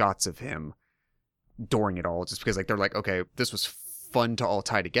 2 shots of him during it all, just because like they're like, okay, this was fun to all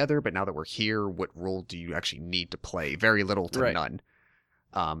tie together, but now that we're here, what role do you actually need to play? Very little to none.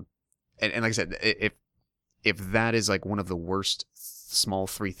 And like I said, if that is like one of the worst small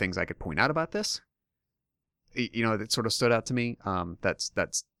 3 things I could point out about this, you know, that sort of stood out to me.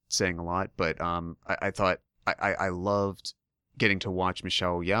 That's saying a lot, but I thought I loved getting to watch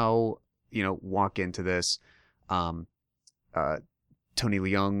Michelle Yeoh, you know, walk into this. Tony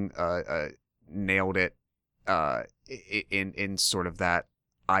Leung nailed it in sort of that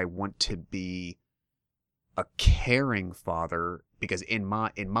I want to be a caring father, because in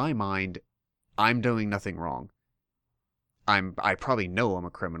my mind I'm doing nothing wrong. I probably know I'm a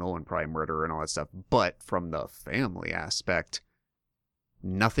criminal and probably a murderer and all that stuff, but from the family aspect,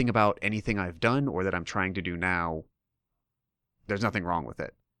 nothing about anything I've done or that I'm trying to do now, there's nothing wrong with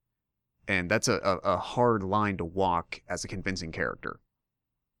it. And that's a hard line to walk as a convincing character.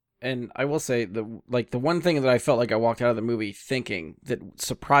 And I will say, the one thing that I felt like I walked out of the movie thinking that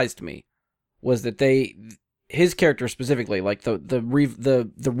surprised me was that his character specifically, like the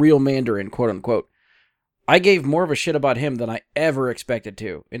real Mandarin, quote unquote, I gave more of a shit about him than I ever expected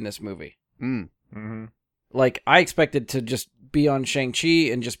to in this movie. Mm-hmm. Like, I expected to just be on Shang-Chi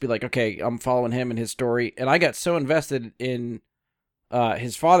and just be like, okay, I'm following him and his story. And I got so invested in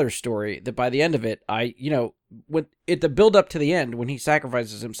his father's story that by the end of it, the build up to the end, when he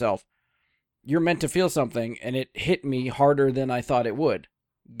sacrifices himself, you're meant to feel something, and it hit me harder than I thought it would,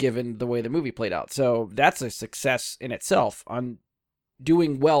 given the way the movie played out. So that's a success in itself on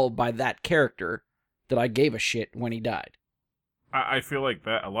doing well by that character that I gave a shit when he died. I feel like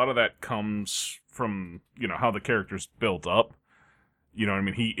that a lot of that comes from, you know, how the character's built up. You know what I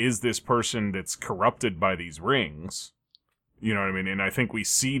mean? He is this person that's corrupted by these rings. You know what I mean? And I think we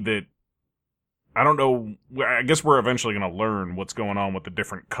see that, I don't know, I guess we're eventually going to learn what's going on with the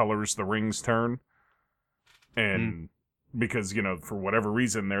different colors the rings turn. And because, you know, for whatever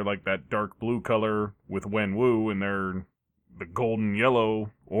reason, they're like that dark blue color with Wenwu, and they're the golden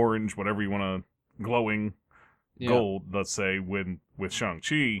yellow, orange, whatever you want to, glowing gold, let's say, with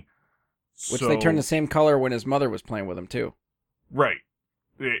Shang-Chi. Which they turned the same color when his mother was playing with him, too. Right.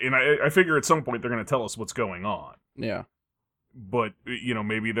 And I figure at some point they're going to tell us what's going on. Yeah. But, you know,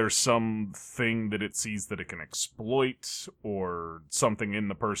 maybe there's something that it sees that it can exploit, or something in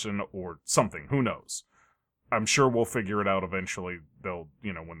the person, or something. Who knows? I'm sure we'll figure it out eventually. They'll,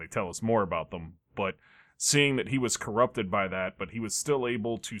 you know, when they tell us more about them. But seeing that he was corrupted by that, but he was still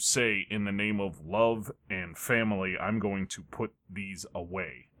able to say, in the name of love and family, I'm going to put these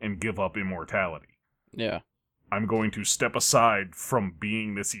away and give up immortality. Yeah. I'm going to step aside from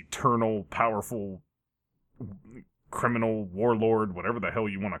being this eternal, powerful criminal warlord, whatever the hell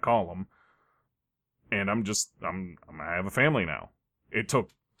you want to call him. And I have a family now. It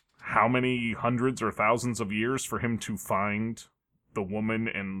took how many hundreds or thousands of years for him to find the woman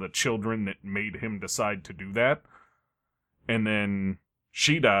and the children that made him decide to do that. And then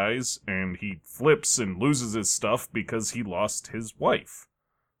she dies, and he flips and loses his stuff because he lost his wife.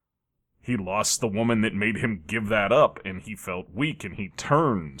 He lost the woman that made him give that up, and he felt weak, and he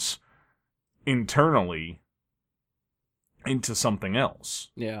turns internally into something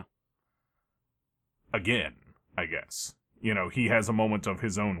else. Yeah. Again, I guess. You know, he has a moment of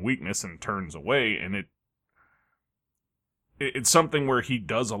his own weakness and turns away, and it's something where he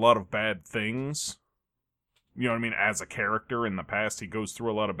does a lot of bad things. You know what I mean? As a character in the past, he goes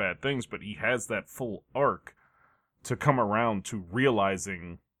through a lot of bad things, but he has that full arc to come around to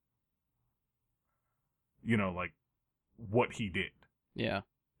realizing, you know, like, what he did. Yeah.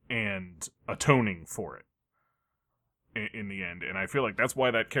 And atoning for it in the end. And I feel like that's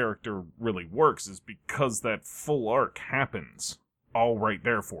why that character really works, is because that full arc happens all right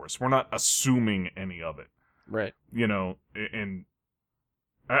there for us. We're not assuming any of it. Right. You know, and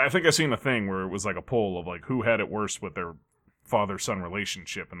I think I seen a thing where it was like a poll of like who had it worse with their father-son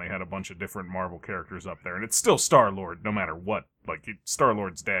relationship, and they had a bunch of different Marvel characters up there, and it's still Star-Lord no matter what. Like,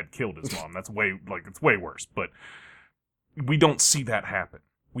 Star-Lord's dad killed his mom. That's it's way worse, but we don't see that happen.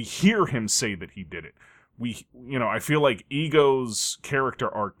 We hear him say that he did it. I feel like Ego's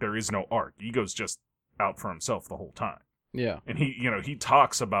character arc, there is no arc. Ego's just out for himself the whole time. Yeah. And he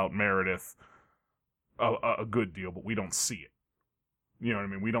talks about Meredith a good deal, but we don't see it. You know what I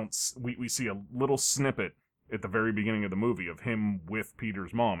mean? We see a little snippet at the very beginning of the movie of him with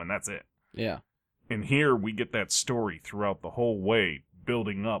Peter's mom, and that's it. Yeah. And here we get that story throughout the whole way,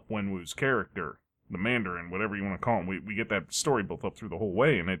 building up Wenwu's character, the Mandarin, whatever you want to call him. We get that story built up through the whole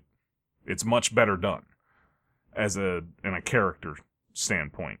way, and it's much better done in a character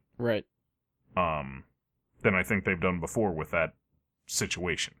standpoint. Right. Than I think they've done before with that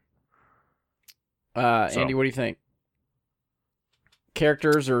situation. Andy, what do you think?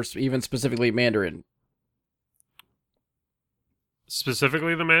 Characters, or even specifically Mandarin?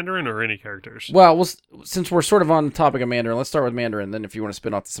 Specifically the Mandarin, or any characters? Well, since we're sort of on the topic of Mandarin, let's start with Mandarin. Then, if you want to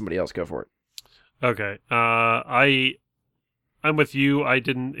spin off to somebody else, go for it. Okay. I'm with you. I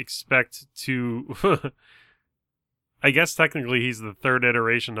didn't expect to. I guess technically he's the third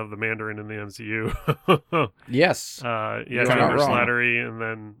iteration of the Mandarin in the MCU. Yes. Yeah, You're Junior not wrong. Slattery, and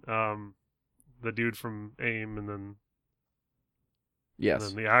then the dude from AIM, and then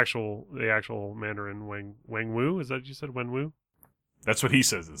Yes. the actual Mandarin Wang Wu. Is that what you said, Wen Wu? That's what he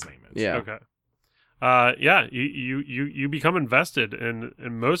says his name is. Yeah. Okay. Yeah, you become invested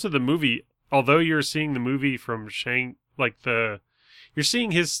in most of the movie. Although you're seeing the movie from you're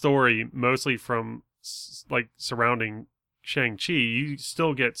seeing his story mostly from surrounding Shang-Chi. You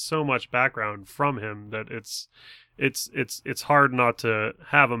still get so much background from him that it's hard not to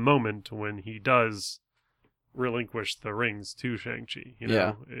have a moment when he does relinquish the rings to Shang-Chi. You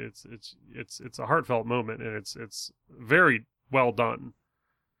know, it's a heartfelt moment, and it's very well done.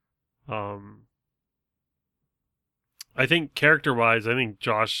 I think character-wise, I think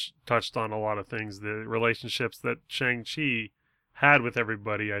Josh touched on a lot of things. The relationships that Shang-Chi had with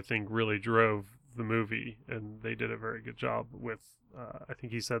everybody, I think, really drove the movie, and they did a very good job with, I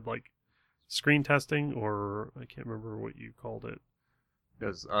think he said, screen testing, or I can't remember what you called it.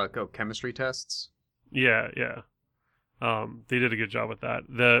 Does chemistry tests? Yeah. They did a good job with that.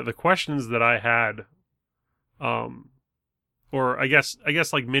 The questions that I had, or I guess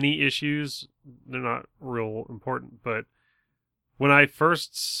like mini issues, they're not real important, but when I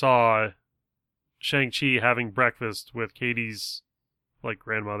first saw Shang-Chi having breakfast with Katie's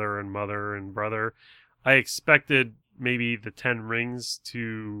grandmother and mother and brother, I expected maybe the 10 rings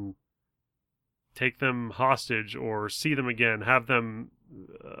to take them hostage or see them again, have them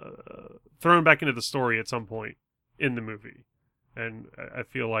thrown back into the story at some point in the movie. And I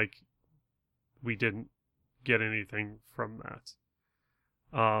feel like we didn't get anything from that.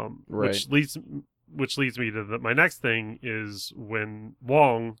 Right. Which leads me to my next thing is when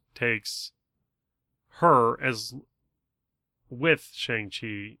Wong takes her as with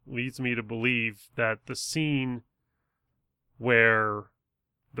Shang-Chi, leads me to believe that the scene where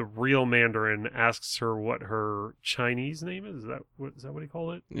the real Mandarin asks her what her Chinese name is that what he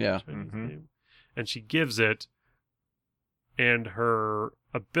called it? Yeah. Chinese name? And she gives it, and her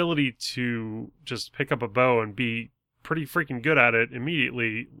ability to just pick up a bow and be pretty freaking good at it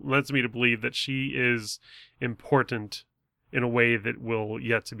immediately leads me to believe that she is important in a way that will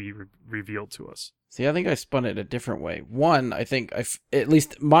yet to be revealed to us. See, I think I spun it a different way. One, I think at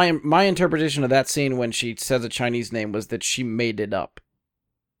least my interpretation of that scene when she says a Chinese name was that she made it up.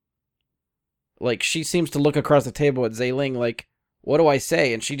 Like, she seems to look across the table at Zailing like, what do I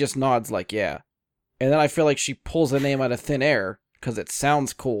say? And she just nods like, yeah. And then I feel like she pulls the name out of thin air because it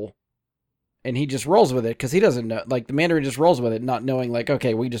sounds cool. And he just rolls with it because he doesn't know. Like, the Mandarin just rolls with it, not knowing, like,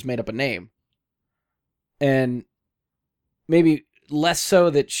 okay, we just made up a name. And maybe less so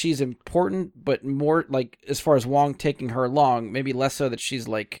that she's important, but more, like, as far as Wong taking her along, maybe less so that she's,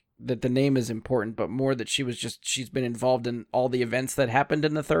 like, that the name is important, but more that she's been involved in all the events that happened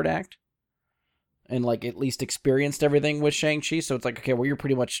in the third act. And, like, at least experienced everything with Shang-Chi. So it's like, okay, well, you're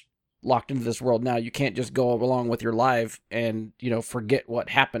pretty much locked into this world now. You can't just go along with your life and, forget what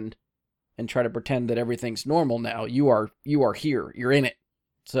happened and try to pretend that everything's normal now. You are here. You're in it.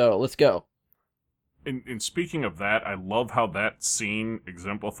 So let's go. And speaking of that, I love how that scene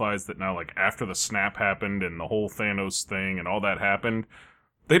exemplifies that now, like, after the snap happened and the whole Thanos thing and all that happened,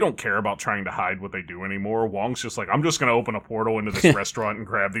 they don't care about trying to hide what they do anymore. Wong's just like, I'm just going to open a portal into this restaurant and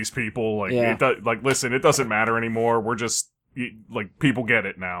grab these people. Like, Yeah. Listen, it doesn't matter anymore. We're just, people get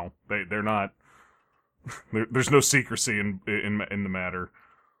it now. They're not, there's no secrecy in the matter.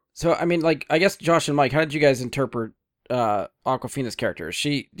 So, I mean, like, I guess Josh and Mike, how did you guys interpret Awkwafina's character?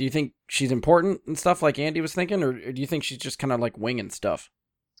 Do you think she's important and stuff like Andy was thinking, or do you think she's just kind of like winging stuff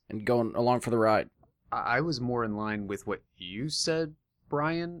and going along for the ride? I was more in line with what you said,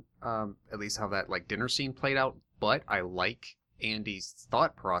 Brian, at least how that dinner scene played out, but I like Andy's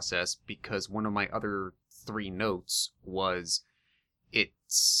thought process because one of my other 3 notes was it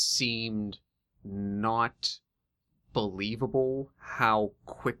seemed not believable how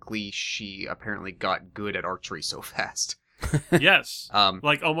quickly she apparently got good at archery so fast. Yes.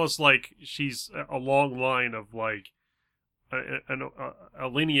 Almost like she's a long line of a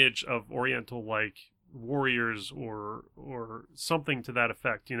lineage of Oriental like warriors or something to that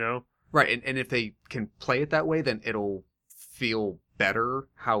effect, you know? Right, and if they can play it that way, then it'll feel better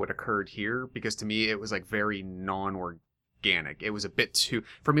how it occurred here, because to me it was like very non-organic. It was a bit too,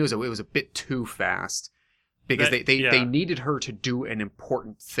 for me it was a bit too fast, because they needed her to do an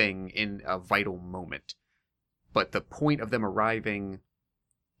important thing in a vital moment. But the point of them arriving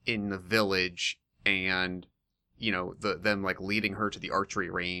in the village and, you know, them like leading her to the archery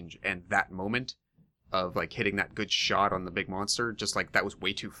range, and that moment of like hitting that good shot on the big monster, just like that was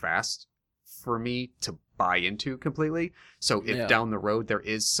way too fast for me to buy into completely. So if down the road there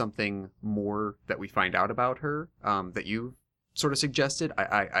is something more that we find out about her, that you sort of suggested,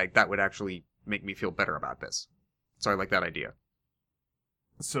 I that would actually make me feel better about this. So I like that idea.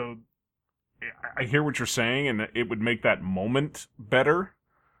 So I hear what you're saying, and it would make that moment better.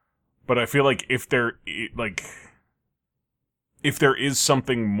 But I feel like if there is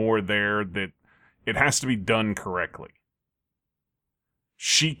something more there, that it has to be done correctly.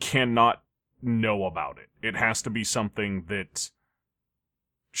 She cannot know about it. It has to be something that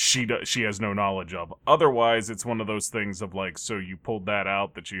she has no knowledge of. Otherwise, it's one of those things of like, so you pulled that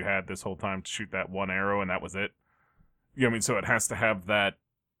out that you had this whole time to shoot that one arrow, and that was it. You know what I mean? So it has to have that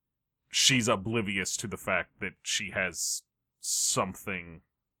she's oblivious to the fact that she has something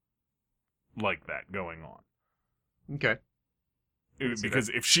like that going on. Okay. Because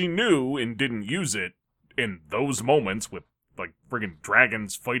if she knew and didn't use it in those moments with like friggin'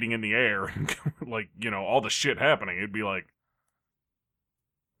 dragons fighting in the air and like, you know, all the shit happening, it'd be like,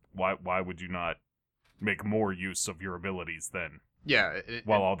 why would you not make more use of your abilities then? Yeah.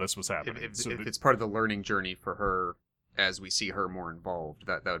 While all this was happening. If it's part of the learning journey for her as we see her more involved,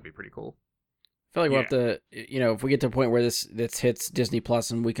 that would be pretty cool. I feel like we'll have to, you know, if we get to a point where this hits Disney Plus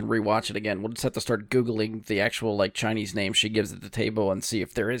and we can rewatch it again, we'll just have to start Googling the actual, like, Chinese names she gives at the table and see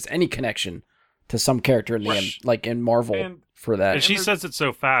if there is any connection to some character in the end, like in Marvel for that. And she says it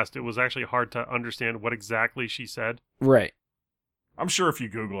so fast, it was actually hard to understand what exactly she said. Right. I'm sure if you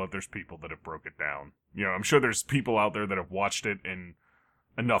Google it, there's people that have broke it down. You know, I'm sure there's people out there that have watched it and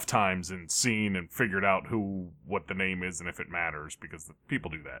enough times and seen and figured out what the name is and if it matters, because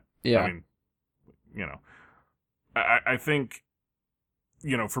people do that. Yeah. I mean, you know, I think,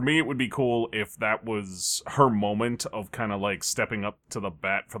 you know, for me it would be cool if that was her moment of kind of like stepping up to the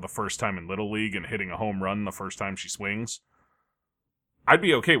bat for the first time in Little League and hitting a home run the first time she swings. I'd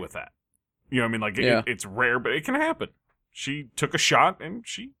be okay with that. You know what I mean? Like, it's rare, but it can happen. She took a shot and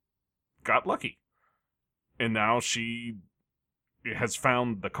she got lucky. And now she has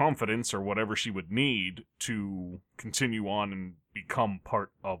found the confidence or whatever she would need to continue on and become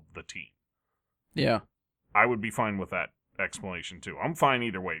part of the team. Yeah. I would be fine with that explanation too. I'm fine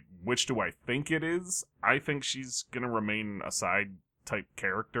either way. Which do I think it is? I think she's going to remain a side type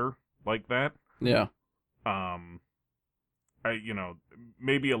character like that. Yeah. You know,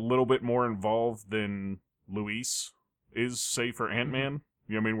 maybe a little bit more involved than Luis is, say, for Ant-Man.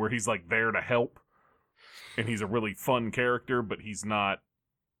 You know what I mean? Where he's like there to help. And he's a really fun character, but he's not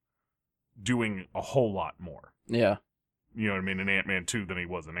doing a whole lot more. Yeah. You know what I mean? In Ant-Man 2 than he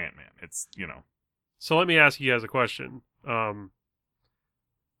was in Ant-Man. It's, you know. So let me ask you guys a question.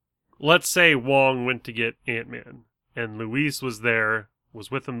 Let's say Wong went to get Ant-Man, and Luis was there, was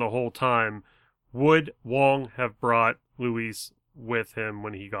with him the whole time. Would Wong have brought Luis with him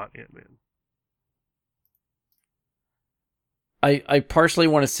when he got Ant-Man? I partially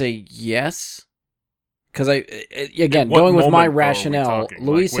want to say yes. Because going with my rationale,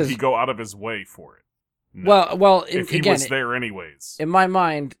 Luis would he go out of his way for it? No. Well, if he was there anyways. In my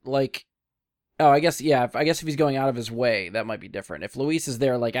mind, like, I guess if he's going out of his way, that might be different. If Luis is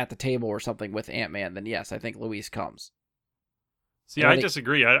there, like, at the table or something with Ant-Man, then yes, I think Luis comes. See, I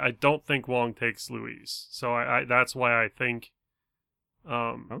disagree. I don't think Wong takes Luis. So I that's why I think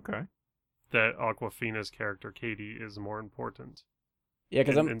okay, that Awkwafina's character, Katie, is more important. Yeah,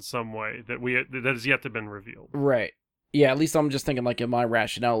 because in some way that has yet to been revealed. Right. Yeah, at least I'm just thinking, like, in my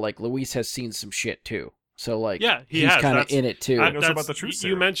rationale, like, Luis has seen some shit too. So, like, he's kind of in it too. He knows about the truth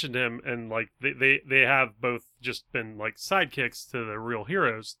serum. You mentioned him, and like they have both just been like sidekicks to the real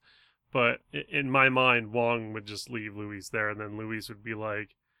heroes. But in my mind, Wong would just leave Luis there, and then Luis would be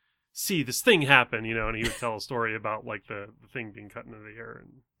like, "See, this thing happened," you know, and he would tell a story about like the thing being cut into the air.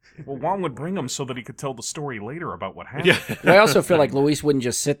 And well, Wong would bring him so that he could tell the story later about what happened. Yeah. Well, I also feel like Luis wouldn't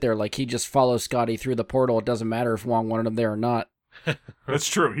just sit there; like, he just follows Scotty through the portal. It doesn't matter if Wong wanted him there or not. That's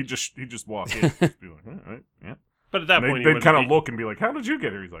true. He just walk in, just be like, "All right, yeah." But at that point, they'd kind of look and be like, "How did you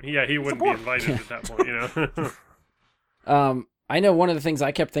get here?" He's like, "Yeah, he wouldn't be invited at that point," you know. I know one of the things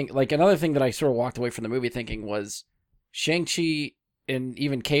I kept thinking, like, another thing that I sort of walked away from the movie thinking was, Shang-Chi and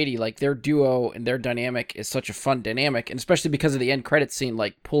even Katie, like their duo and their dynamic is such a fun dynamic, and especially because of the end credit scene,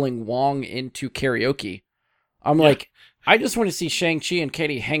 like pulling Wong into karaoke. I'm like, I just want to see Shang-Chi and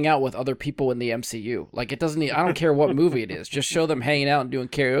Katie hang out with other people in the MCU. Like, it doesn't need, I don't care what movie it is. Just show them hanging out and doing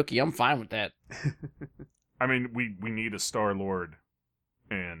karaoke. I'm fine with that. I mean, we need a Star-Lord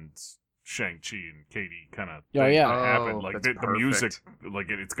and Shang-Chi and Katie kind of Oh, yeah. happen. Like, that's the music, perfect. like,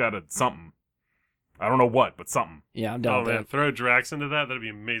 it's got something. I don't know what, but something. Yeah, I'm down Oh with man, throw Drax into that. That'd be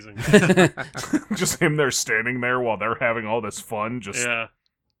amazing. that. Just him there standing there while they're having all this fun. Just, Yeah.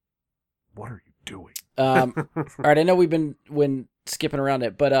 what are you doing? All right, I know we've been skipping around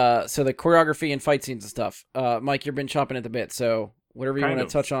it, but so the choreography and fight scenes and stuff. Mike, you've been chopping at the bit, so whatever you Kind want of.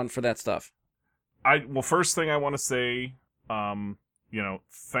 to touch on for that stuff. Well, first thing I want to say,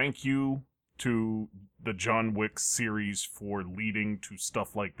 thank you to the John Wick series for leading to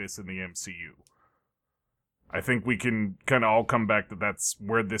stuff like this in the MCU. I think we can kind of all come back to that's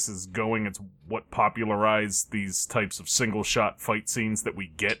where this is going. It's what popularized these types of single-shot fight scenes that we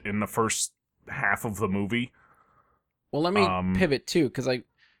get in the first half of the movie. Well, let me pivot too, because I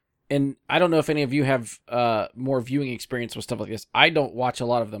don't know if any of you have more viewing experience with stuff like this. I don't watch a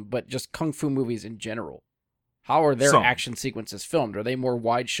lot of them, but just kung fu movies in general. How are their Some. action sequences filmed? Are they more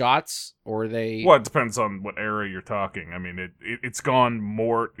wide shots, or are they? Well, it depends on what era you're talking. I mean, it's coming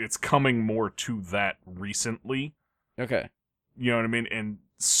more to that recently. Okay. You know what I mean? And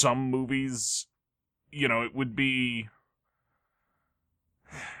some movies, it would be,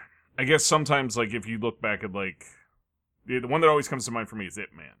 I guess sometimes, like, if you look back at, like, the one that always comes to mind for me is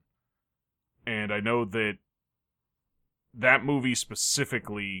Ip Man. And I know that movie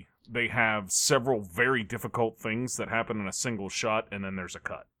specifically, they have several very difficult things that happen in a single shot, and then there's a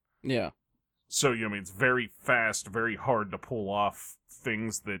cut. Yeah. So, it's very fast, very hard to pull off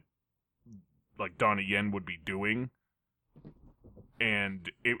things that, like, Donnie Yen would be doing. And,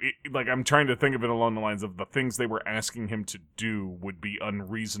 like, I'm trying to think of it along the lines of the things they were asking him to do would be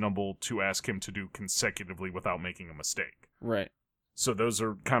unreasonable to ask him to do consecutively without making a mistake. Right. So those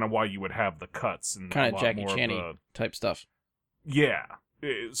are kind of why you would have the cuts. And Kind a of lot Jackie more Chan type stuff. Yeah.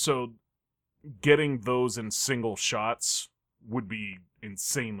 So getting those in single shots would be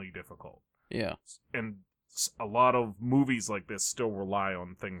insanely difficult. Yeah. And a lot of movies like this still rely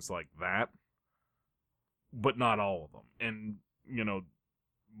on things like that, but not all of them. And,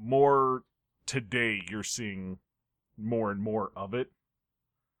 more today, you're seeing more and more of it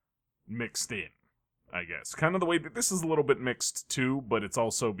mixed in, I guess. Kind of the way that this is a little bit mixed too, but it's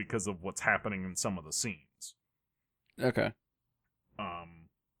also because of what's happening in some of the scenes. Okay.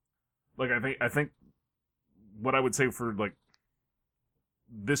 Like I think what I would say for like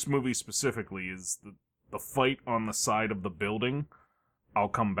this movie specifically is the fight on the side of the building. I'll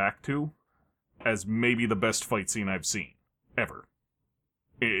come back to as maybe the best fight scene I've seen ever,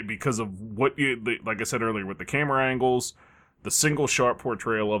 because of what like I said earlier with the camera angles, the single shot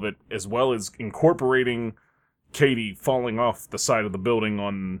portrayal of it, as well as incorporating Katie falling off the side of the building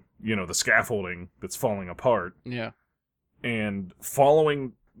on the scaffolding that's falling apart. Yeah. And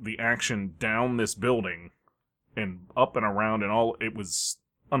following the action down this building and up and around and all, it was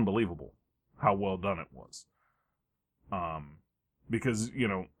unbelievable how well done it was. Because,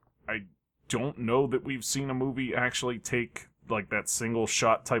 I don't know that we've seen a movie actually take like that single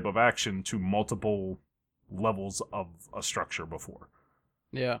shot type of action to multiple levels of a structure before.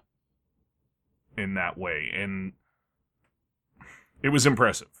 Yeah. In that way. And it was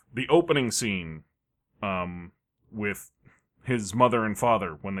impressive. The opening scene, with his mother and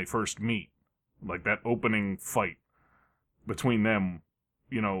father when they first meet, like that opening fight between them,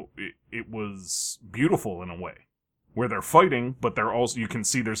 it was beautiful in a way where they're fighting, but they're also, you can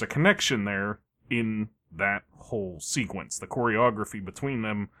see there's a connection there in that whole sequence. The choreography between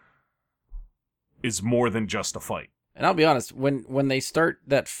them is more than just a fight. And I'll be honest, when they start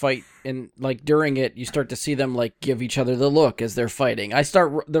that fight and like during it, you start to see them like give each other the look as they're fighting.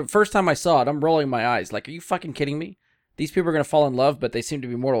 The first time I saw it, I'm rolling my eyes. Like, are you fucking kidding me? These people are going to fall in love, but they seem to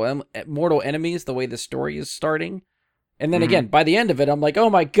be mortal enemies the way the story is starting. And then again, by the end of it, I'm like, oh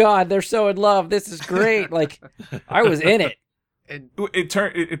my God, they're so in love. This is great. Like, I was in it. And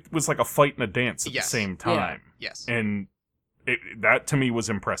It was like a fight and a dance at Yes. the same time. yes. And that to me was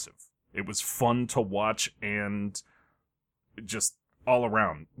impressive. It was fun to watch and just all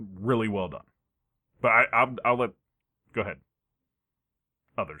around really well done. But I'll let, go ahead.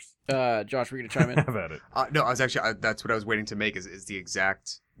 Others. Josh, were you going to chime in? Have at it. No, I was actually that's what I was waiting to make is the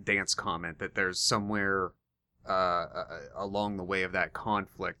exact dance comment that there's somewhere along the way of that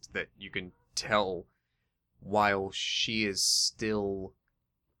conflict that you can tell while she is still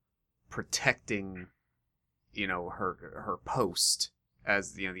protecting her post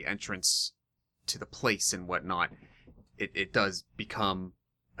as the entrance to the place and whatnot, it does become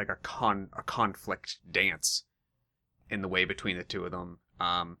like a conflict dance in the way between the two of them.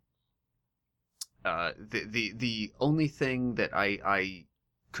 The only thing that I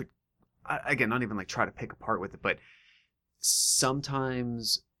could, again, not even like try to pick apart with it, but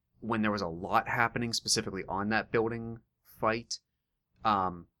sometimes when there was a lot happening specifically on that building fight,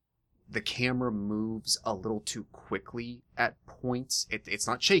 the camera moves a little too quickly at points. It's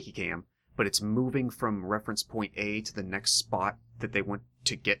not shaky cam, but it's moving from reference point A to the next spot that they want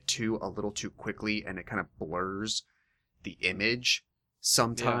to get to a little too quickly, and it kind of blurs the image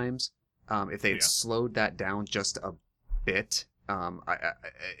sometimes. If they had slowed that down just a bit,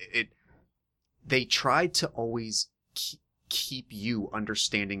 they tried to always keep you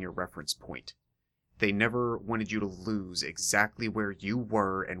understanding your reference point. They never wanted you to lose exactly where you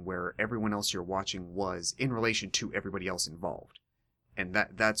were and where everyone else you're watching was in relation to everybody else involved. And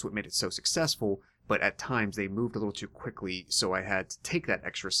that's what made it so successful, but at times they moved a little too quickly, so I had to take that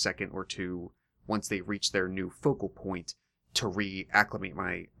extra second or two once they reached their new focal point to reacclimate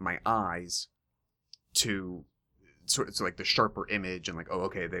my eyes to sort of like the sharper image and like, oh,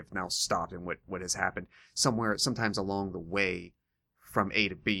 okay, they've now stopped and what has happened. Sometimes along the way from A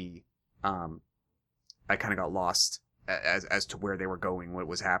to B, I kind of got lost as to where they were going, what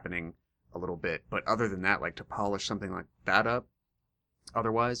was happening a little bit. But other than that, like to polish something like that up,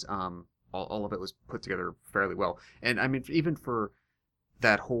 otherwise, all of it was put together fairly well. And I mean, even for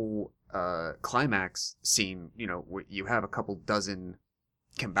that whole climax scene, where you have a couple dozen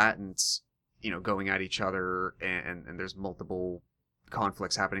combatants, going at each other, and there's multiple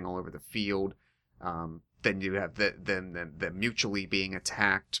conflicts happening all over the field. Then you have them mutually being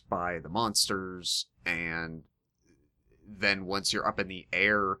attacked by the monsters, and then once you're up in the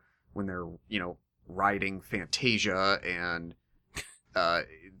air, when they're riding Fantasia, and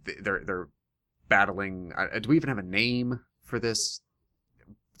they're battling. Do we even have a name for this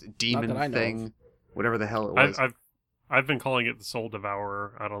demon thing? Whatever the hell it was. I've been calling it the Soul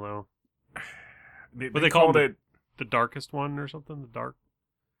Devourer. I don't know. They called it the Darkest One or something. The Dark.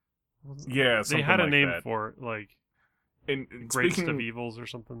 Yeah, they had a name that. for it, like Greatest of Evils or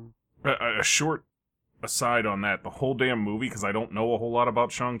something. A short aside on that, the whole damn movie, because I don't know a whole lot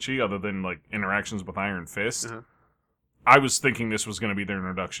about Shang-Chi other than like interactions with Iron Fist. Uh-huh. I was thinking this was going to be their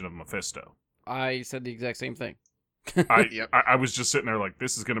introduction of Mephisto. I said the exact same thing. I was just sitting there like,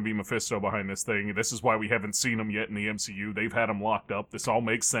 this is going to be Mephisto behind this thing. This is why we haven't seen him yet in the MCU. They've had him locked up. This all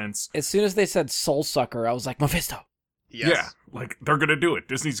makes sense. As soon as they said Soul Sucker, I was like, Mephisto. Yes. Yeah, like they're going to do it.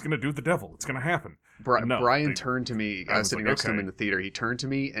 Disney's going to do the devil. It's going to happen. Brian turned to me. I was sitting next to him okay. in the theater. He turned to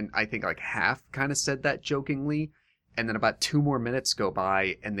me, and I think like half kind of said that jokingly. And then about 2 more minutes go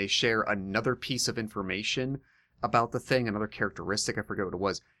by, and they share another piece of information about the thing, another characteristic. I forget what it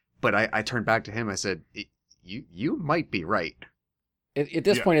was. But I turned back to him. I said, you might be right. At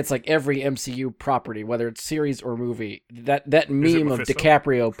this point, it's like every MCU property, whether it's series or movie, that meme of Mephisto?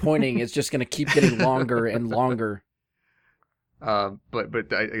 DiCaprio pointing is just going to keep getting longer and longer.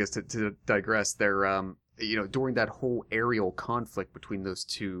 But I guess to digress, they're during that whole aerial conflict between those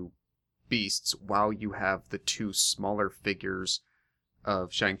two beasts, while you have the two smaller figures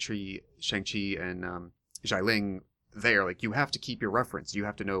of Shang-Chi and Xialing there, like you have to keep your reference. You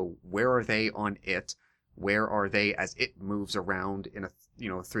have to know, where are they on it? Where are they as it moves around in a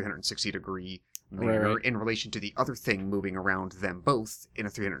 360 degree manner, right, in relation to the other thing moving around them both in a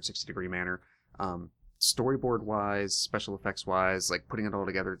 360 degree manner. Storyboard wise, special effects wise, like putting it all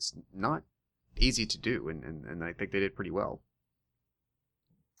together, it's not easy to do, and I think they did pretty well.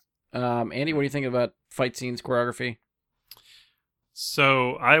 Andy, what do you think about fight scenes, choreography?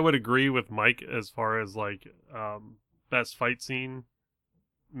 So I would agree with Mike as far as like best fight scene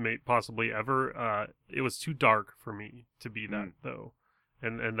possibly ever. It was too dark for me to be that though,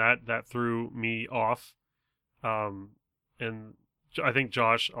 and that threw me off. And I think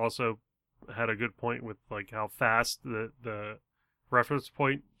Josh also had a good point with like how fast the reference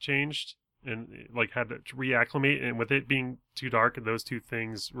point changed, and like had to reacclimate, and with it being too dark, and those two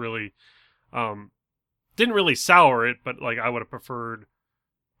things really didn't really sour it, but like I would have preferred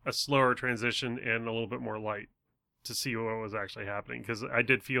a slower transition and a little bit more light to see what was actually happening, because I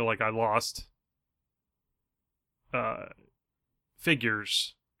did feel like I lost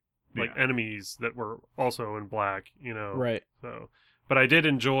figures, like enemies that were also in black, Right. So, but I did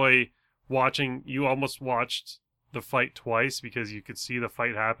enjoy watching. You almost watched the fight twice because you could see the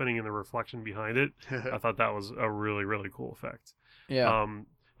fight happening and the reflection behind it. I thought that was a really, really cool effect. Yeah.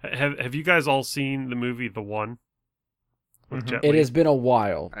 Have you guys all seen the movie The One? With Jet It Li? has been a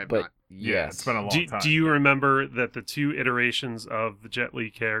while, I have but not. Yeah, it's been a long time. Do you remember that the 2 iterations of the Jet Li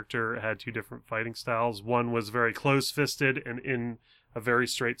character had 2 different fighting styles? One was very close-fisted and in a very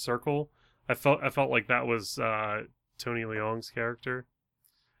straight circle. I felt like that was Tony Leung's character,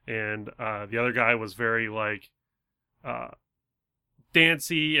 and the other guy was very like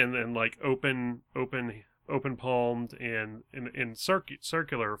dancey and then like open palmed and in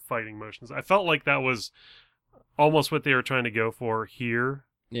circular fighting motions. I felt like that was almost what they were trying to go for here.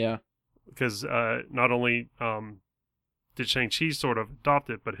 Yeah. Because not only did Shang-Chi sort of adopt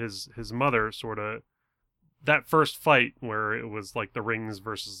it, but his mother sort of, that first fight where it was like the rings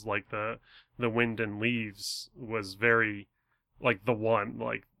versus like the wind and leaves was very like the one,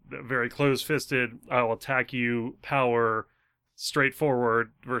 like very close-fisted, I'll attack you, power,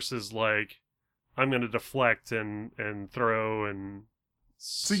 straightforward, versus like I'm going to deflect and throw and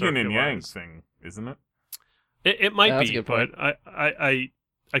it's a yin and yang thing, isn't it? It might That's a be, good but point.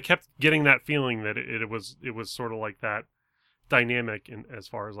 I kept getting that feeling that it was sort of like that dynamic in as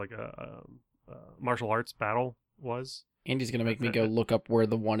far as like a martial arts battle was. Andy's gonna make me go look up where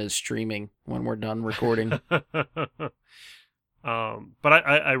the one is streaming when we're done recording. But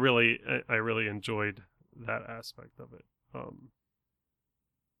I really enjoyed that aspect of it.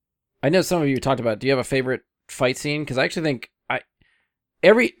 I know some of you talked about it. Do you have a favorite fight scene? Because I actually think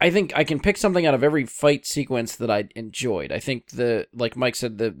I think I can pick something out of every fight sequence that I enjoyed. I think like Mike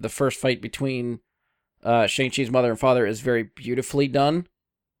said, the first fight between Shang-Chi's mother and father is very beautifully done.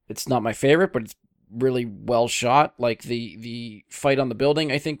 It's not my favorite, but it's really well shot. Like the fight on the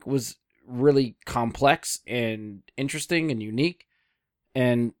building, I think was really complex and interesting and unique.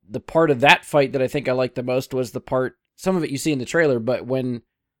 And the part of that fight that I think I liked the most was the part, some of it you see in the trailer, but when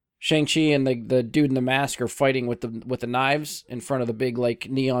Shang-Chi and the dude in the mask are fighting with the knives in front of the big like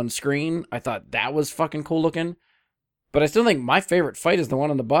neon screen. I thought that was fucking cool looking. But I still think my favorite fight is the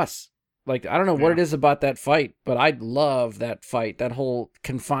one on the bus. Like, I don't know what it is about that fight, but I love that fight. That whole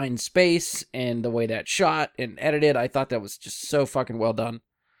confined space and the way that shot and edited. I thought that was just so fucking well done.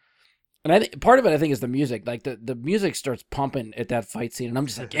 And I think part of it, I think, is the music. Like the music starts pumping at that fight scene, and I'm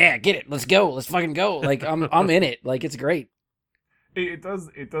just like, yeah, get it, let's go, let's fucking go. Like I'm in it. Like it's great. It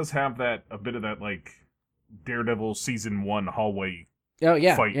does have that a bit of that like Daredevil season 1 hallway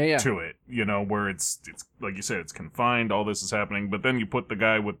fight to it, you know, where it's like you said, it's confined, all this is happening, but then you put the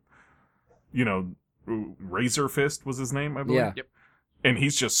guy with, you know, Razor Fist was his name, I believe. Yeah. Yep. And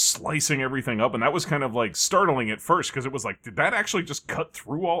he's just slicing everything up, and that was kind of like startling at first because it was like, did that actually just cut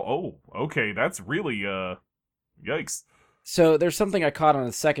through all? Oh, okay, that's really yikes. So there's something I caught on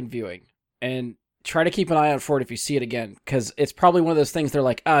the second viewing, and try to keep an eye out for it if you see it again, because it's probably one of those things they're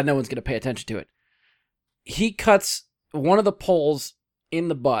like, no one's going to pay attention to it. He cuts one of the poles in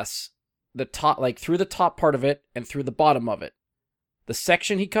the bus, the top, like through the top part of it and through the bottom of it. The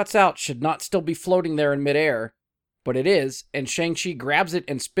section he cuts out should not still be floating there in midair, but it is, and Shang-Chi grabs it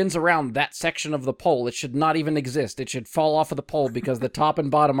and spins around that section of the pole. It should not even exist. It should fall off of the pole because the top and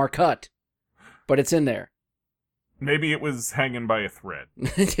bottom are cut, but it's in there. Maybe it was hanging by a thread.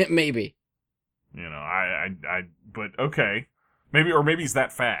 Maybe. You know, but okay. Maybe he's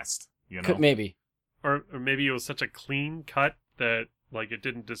that fast, you know? Maybe. Or maybe it was such a clean cut that like it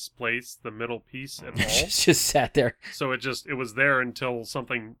didn't displace the middle piece at all. Just sat there. So it was there until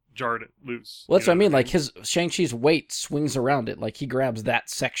something jarred it loose. Well, that's what I mean. Like his Shang-Chi's weight swings around it. Like he grabs that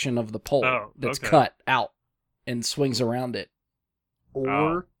section of the pole that's cut out and swings around it.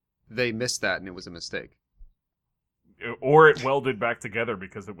 Or they missed that and it was a mistake. Or it welded back together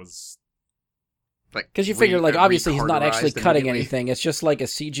because it was... Because you figure, like, obviously he's not actually cutting anything. It's just like a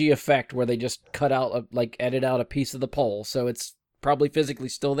CG effect where they just cut out, edit out a piece of the pole. So it's probably physically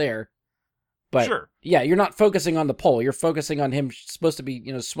still there. But, sure. Yeah, you're not focusing on the pole. You're focusing on him supposed to be,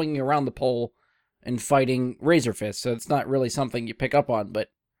 swinging around the pole and fighting Razor Fist. So it's not really something you pick up on.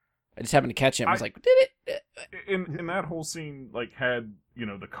 But I just happened to catch him. I was like, did it? In that whole scene, had,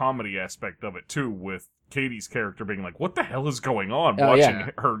 the comedy aspect of it, too, with Katie's character being like, what the hell is going on?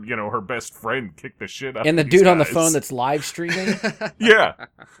 Watching her, her best friend kick the shit out of and the these dude guys. on the phone that's live streaming. Yeah.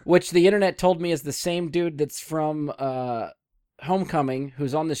 Which the internet told me is the same dude that's from Homecoming,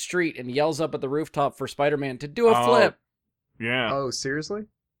 who's on the street and yells up at the rooftop for Spider-Man to do a flip. Yeah. Oh, seriously?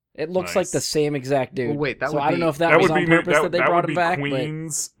 It looks like the same exact dude. Well, wait, I don't know if that was on purpose that they brought him back.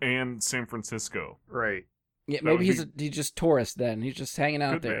 Queens and San Francisco. Right. Yeah, maybe he's just tourist then. He's just hanging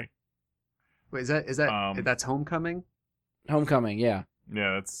out there. Wait, is that's Homecoming? Homecoming, yeah.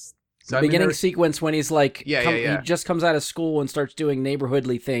 Yeah, that's the beginning sequence when he's like, he just comes out of school and starts doing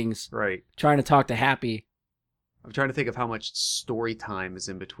neighborhoodly things. Right. Trying to talk to Happy. I'm trying to think of how much story time is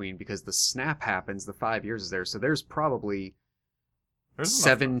in between because the snap happens, the 5 years is there, so there's probably There's enough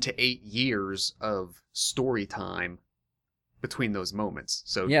 7 to 8 years of story time between those moments.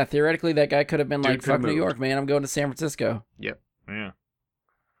 So Yeah, theoretically, that guy could have been Dude like, could've fuck New moved. York, man, I'm going to San Francisco. Yeah.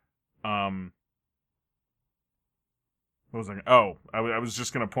 What was I? Oh, I was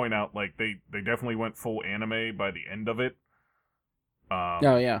just gonna point out, like they definitely went full anime by the end of it.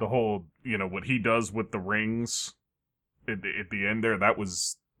 Oh, yeah. The whole, what he does with the rings at the end there, that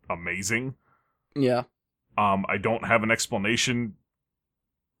was amazing. Yeah. I don't have an explanation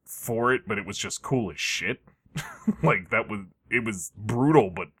for it, but it was just cool as shit. Like it was brutal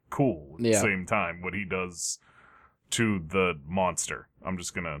but cool at the Yeah. same time what he does to the monster. I'm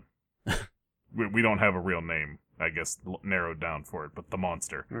just gonna. We don't have a real name, I guess, narrowed down for it, but the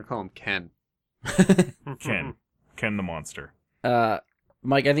monster. I'm going to call him Ken. Ken the monster.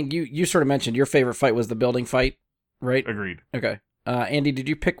 Mike, I think you sort of mentioned your favorite fight was the building fight, right? Agreed. Okay. Andy, did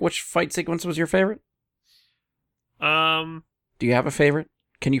you pick which fight sequence was your favorite? Do you have a favorite?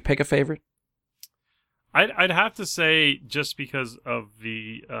 Can you pick a favorite? I'd have to say, just because of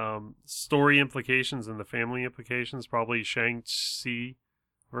the story implications and the family implications, probably Shang-Chi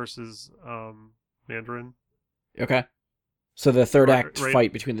versus Mandarin. Okay. So the third act Right.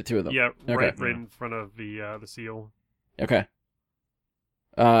 fight between the two of them. Yeah, Okay. right in front of the seal. Okay.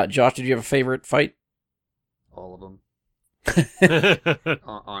 Josh, did you have a favorite fight? All of them. Yeah,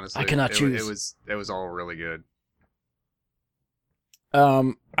 Honestly, I cannot choose. It was all really good.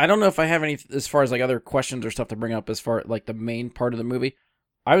 I don't know if I have any as far as like other questions or stuff to bring up as far like the main part of the movie.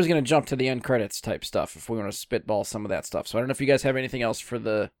 I was gonna jump to the end credits type stuff if we want to spitball some of that stuff. So I don't know if you guys have anything else for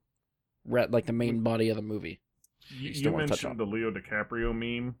the main body of the movie. You still wanna touch mentioned on. the Leo DiCaprio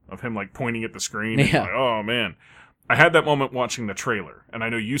meme of him like pointing at the screen. And Yeah. like, oh man, I had that moment watching the trailer, and I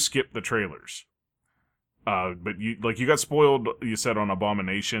know you skipped the trailers. But you got spoiled. You said on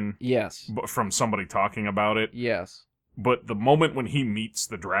Abomination, Yes. from somebody talking about it. Yes. But the moment when he meets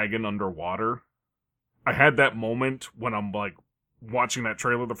the dragon underwater, I had that moment when I'm like watching that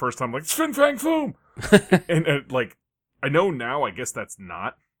trailer the first time, like Fin Fang Foom, and like I know now. I guess that's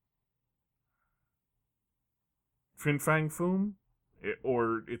not Fin Fang Foom,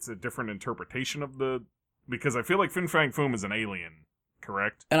 or it's a different interpretation of because I feel like Fin Fang Foom is an alien,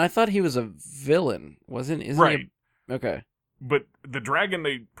 correct? And I thought he was a villain, isn't Right. he? Okay. But the dragon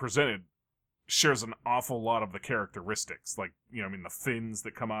they presented shares an awful lot of the characteristics. Like, the fins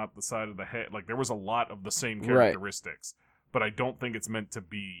that come out the side of the head. Like, there was a lot of the same Right. characteristics. But I don't think it's meant to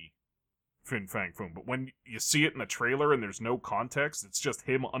be Fin Fang Foom. But when you see it in the trailer and there's no context, it's just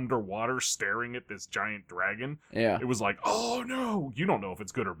him underwater staring at this giant dragon. Yeah. It was like, oh no! You don't know if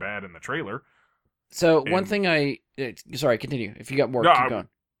it's good or bad in the trailer. So one And- thing sorry, continue. If you got more, No, keep going.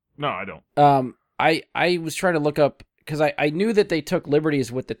 No, I don't. I was trying to look up because I knew that they took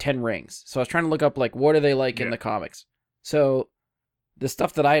liberties with the 10 rings. So I was trying to look up like what are they like in Yeah. the comics. So the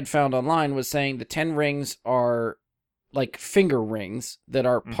stuff that I had found online was saying the 10 rings are like finger rings that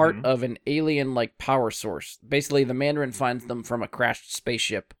are part Mhm. of an alien like power source. Basically, the Mandarin finds them from a crashed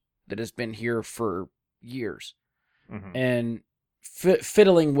spaceship that has been here for years. Mhm. And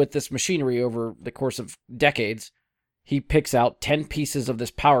fiddling with this machinery over the course of decades, he picks out 10 pieces of this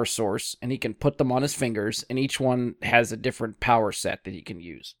power source and he can put them on his fingers, and each one has a different power set that he can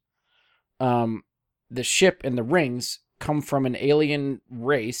use. The ship and the rings come from an alien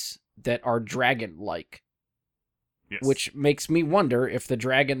race that are dragon-like, Yes. which makes me wonder if the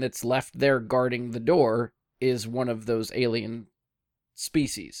dragon that's left there guarding the door is one of those alien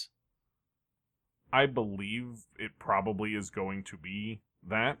species. I believe it probably is going to be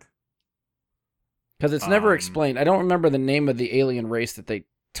that. Because it's never Um, explained. I don't remember the name of the alien race that they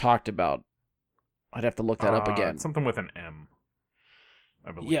talked about. I'd have to look that up again. Something with an M,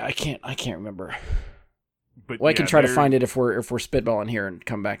 I believe. Yeah, I can't remember. But Well, I can try to there- find it if we're spitballing here and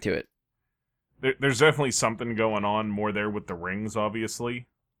come back to it. There's definitely something going on more there with the rings, obviously.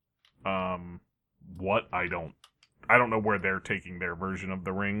 What I don't know where they're taking their version of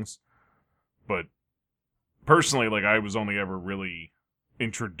the rings, but personally, like I was only ever really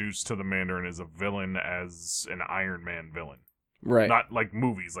introduced to the Mandarin as a villain as an Iron Man villain, Right. not like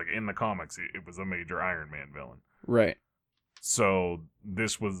movies. Like in the comics, it was a major Iron Man villain. Right. So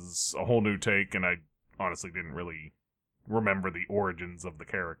this was a whole new take, and I honestly didn't really remember the origins of the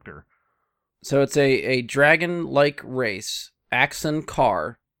character. So it's a dragon-like race, Axon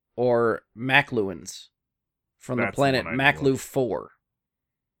Kar, or Makluans, from the That's the planet one I Maklu love. 4.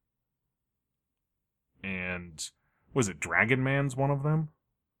 And was it Dragon Man's one of them?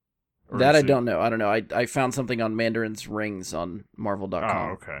 Or That is I it- don't know. I don't know. I found something on Mandarin's rings on Marvel.com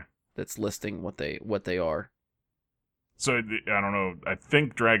Oh, okay. that's listing what they are. So I don't know. I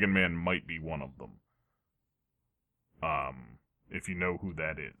think Dragon Man might be one of them. if you know who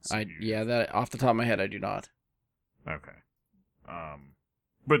that is. That off the top of my head, I do not. Okay.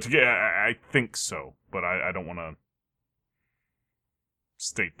 But yeah, I think so, but I don't want to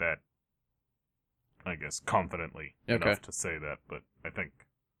state that, I guess, confidently enough to say that, but I think.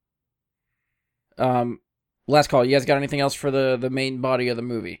 Last call. You guys got anything else for the main body of the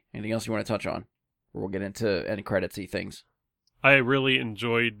movie? Anything else you want to touch on? Or we'll get into end credits-y things. I really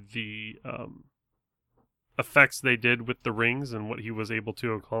enjoyed the effects they did with the rings and what he was able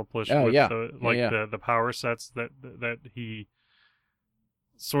to accomplish with the power sets that he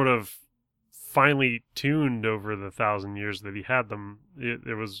sort of finely tuned over the 1,000 years that he had them.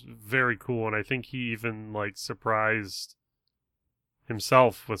 It was very cool, and I think he even like surprised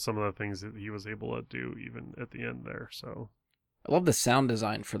himself with some of the things that he was able to do even at the end there. So I love the sound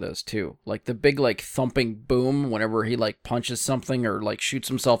design for those too. Like the big like thumping boom whenever he like punches something or like shoots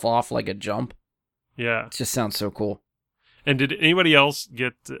himself off like a jump. Yeah. It just sounds so cool. And did anybody else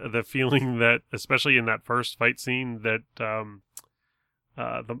get the feeling that, especially in that first fight scene, that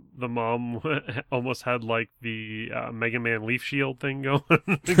the mom almost had like the Mega Man Leaf Shield thing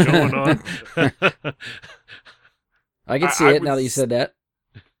going on? I can see it now that you said that.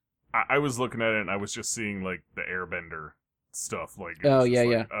 I was looking at it and I was just seeing like the Airbender stuff. Like,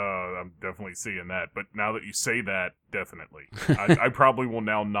 I'm definitely seeing that. But now that you say that, definitely, I probably will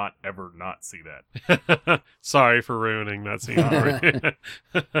now not ever not see that. Sorry for ruining that scene.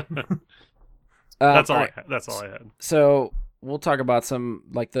 That's all. That's all I had. So we'll talk about some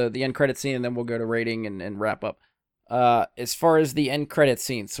like the end credit scene, and then we'll go to rating and wrap up. As far as the end credit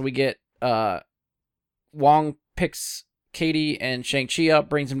scene, so we get Wong picks Katie and Shang-Chi up,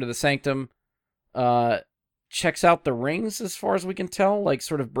 brings him to the sanctum, checks out the rings as far as we can tell, like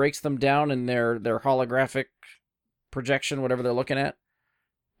sort of breaks them down in their holographic projection, whatever they're looking at.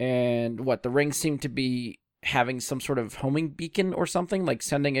 And the rings seem to be having some sort of homing beacon or something, like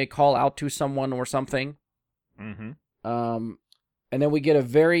sending a call out to someone or something. Mm-hmm. And then we get a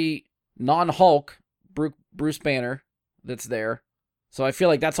very non-Hulk Bruce Banner that's there. So I feel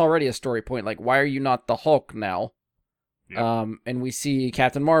like that's already a story point. Like, why are you not the Hulk now? Yep. And we see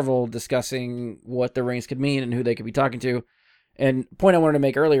Captain Marvel discussing what the rings could mean and who they could be talking to. And point I wanted to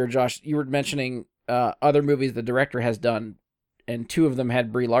make earlier, Josh, you were mentioning other movies the director has done, and 2 of them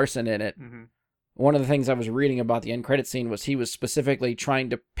had Brie Larson in it. Mm-hmm. One of the things I was reading about the end credit scene was he was specifically trying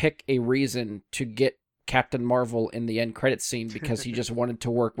to pick a reason to get Captain Marvel in the end credit scene because he just wanted to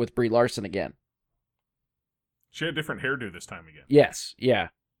work with Brie Larson again. She had a different hairdo this time again. Yes, yeah.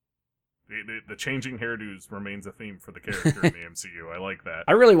 The changing hairdos remains a theme for the character in the MCU. I like that.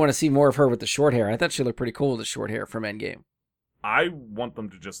 I really want to see more of her with the short hair. I thought she looked pretty cool with the short hair from Endgame. I want them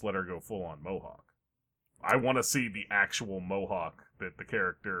to just let her go full on Mohawk. I want to see the actual Mohawk that the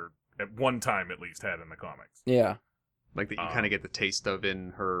character, at one time at least, had in the comics. Yeah. Like that you kind of get the taste of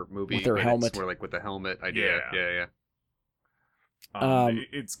in her movie. With her helmet. More like with the helmet idea. Yeah.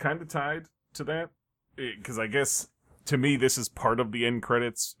 It's kind of tied to that. Because I guess, to me, this is part of the end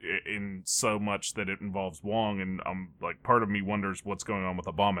credits in so much that it involves Wong, and part of me wonders what's going on with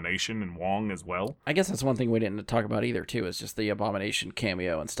Abomination and Wong as well. I guess that's one thing we didn't talk about either, too, is just the Abomination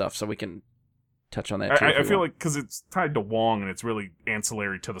cameo and stuff, so we can touch on that, too. I feel like, because it's tied to Wong, and it's really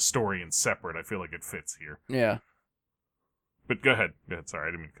ancillary to the story and separate, I feel like it fits here. Yeah. But go ahead. Sorry,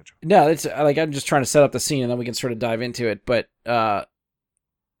 I didn't mean to cut you off. No, it's like I'm just trying to set up the scene, and then we can sort of dive into it, but, yeah,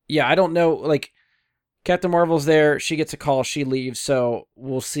 I don't know, like, Captain Marvel's there, she gets a call, she leaves, so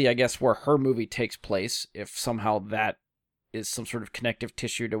we'll see, I guess, where her movie takes place, if somehow that is some sort of connective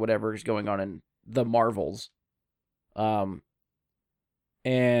tissue to whatever is going on in the Marvels. And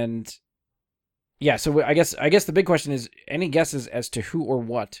yeah, so I guess the big question is, any guesses as to who or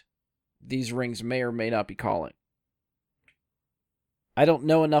what these rings may or may not be calling? I don't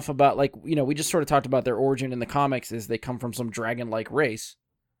know enough about, like, we just sort of talked about their origin in the comics is they come from some dragon-like race.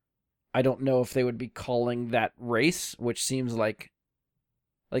 I don't know if they would be calling that race, which seems like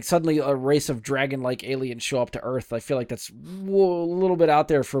suddenly a race of dragon-like aliens show up to Earth. I feel like that's a little bit out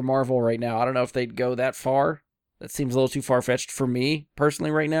there for Marvel right now. I don't know if they'd go that far. That seems a little too far-fetched for me,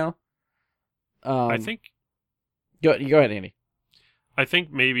 personally, right now. I think... Go ahead, Andy. I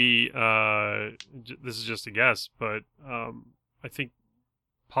think maybe, this is just a guess, but I think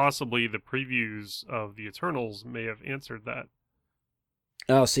possibly the previews of the Eternals may have answered that.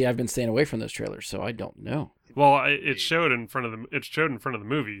 Oh, see, I've been staying away from those trailers, so I don't know. Well, it showed in front of the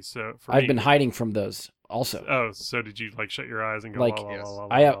movie, so I've been hiding from those also. Oh, so did you shut your eyes and go? Like,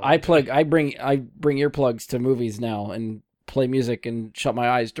 I bring earplugs to movies now and play music and shut my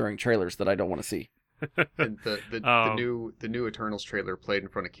eyes during trailers that I don't want to see. And the new Eternals trailer played in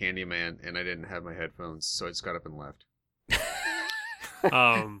front of Candyman, and I didn't have my headphones, so I just got up and left.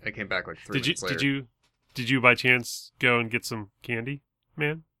 I came back like 3 minutes later. Did you by chance go and get some candy,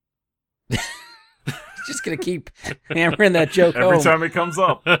 man? Just gonna keep hammering that joke Every home. time it comes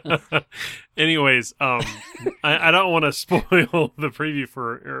up. Anyways, I don't want to spoil the preview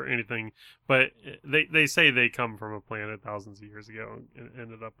or anything, but they say they come from a planet thousands of years ago and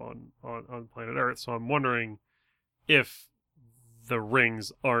ended up on planet Earth. So I'm wondering if the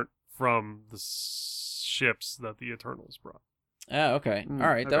rings aren't from the ships that the Eternals brought. Oh, okay. All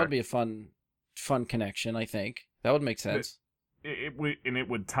right, that okay. would be a fun connection. I think that would make sense. It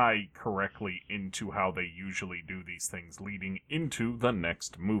would tie correctly into how they usually do these things leading into the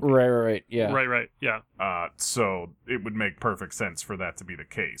next movie. Right. Yeah. Right. Yeah. So it would make perfect sense for that to be the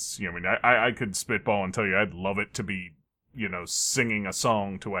case. I mean, I could spitball and tell you I'd love it to be, singing a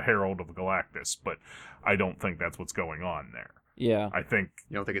song to a Herald of Galactus, but I don't think that's what's going on there. Yeah. I think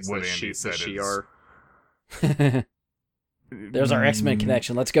You don't think it's what the Andy said is... Shi'ar? There's our X-Men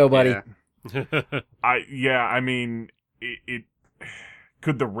connection. Let's go, buddy. Yeah. I mean, it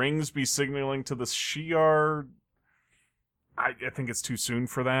could the rings be signaling to the Shi'ar? I think it's too soon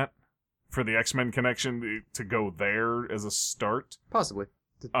for that. For the X-Men connection to go there as a start. Possibly.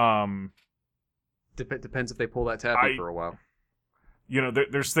 Depends if they pull that taffy for a while.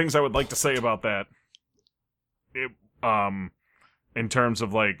 There's things I would like to say about that. In terms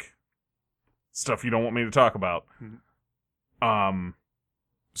of like stuff you don't want me to talk about.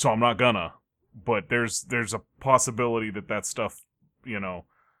 So I'm not gonna. But there's a possibility that stuff,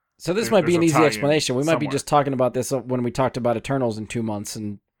 So this might be an there's a easy tie-in explanation. We might be somewhere. just talking about this when we talked about Eternals in 2 months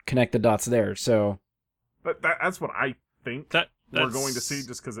and connect the dots there. So But that's what I think That's we're going to see,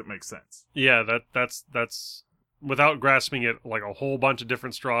 just because it makes sense. Yeah, that's without grasping it like a whole bunch of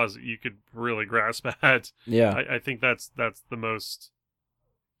different straws that you could really grasp at. yeah, I think that's the most.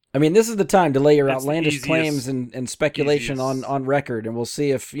 I mean, this is the time to lay your That's the outlandish easiest- claims and speculation easiest- on record, and we'll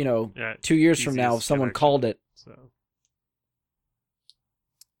see if Yeah, 2 years from now easiest someone connection. called it. So,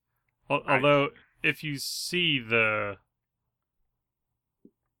 although if you see the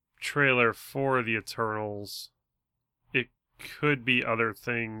trailer for the Eternals, it could be other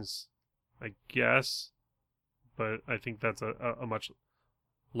things, I guess. But I think that's a much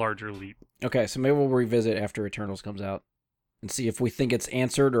larger leap. Okay, so maybe we'll revisit after Eternals comes out and see if we think it's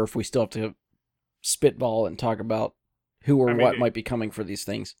answered or if we still have to spitball and talk about who or what might be coming for these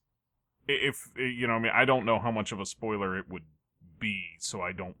things. I don't know how much of a spoiler it would be, so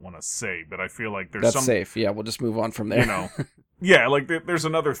I don't want to say, but I feel like there's That's safe. Yeah, we'll just move on from there. Yeah, like there's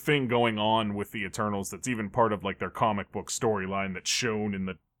another thing going on with the Eternals that's even part of like their comic book storyline that's shown in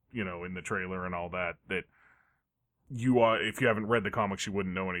the in the trailer and all that if you haven't read the comics you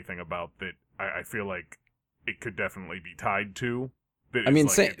wouldn't know anything about that. I feel like it could definitely be tied to.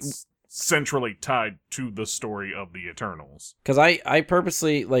 It's centrally tied to the story of the Eternals. Because I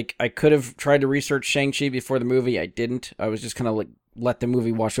purposely, I could have tried to research Shang-Chi before the movie. I didn't. I was just kind of let the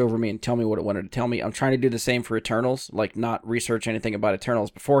movie wash over me and tell me what it wanted to tell me. I'm trying to do the same for Eternals, not research anything about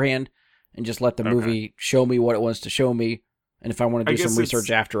Eternals beforehand and just let the movie show me what it wants to show me. And if I want to do some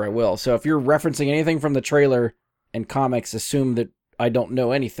research after, I will. So if you're referencing anything from the trailer and comics, assume that I don't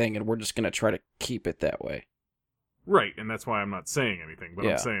know anything and we're just going to try to keep it that way. Right, and that's why I'm not saying anything, but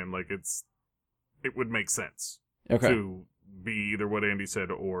Yeah. I'm saying it would make sense Okay. to be either what Andy said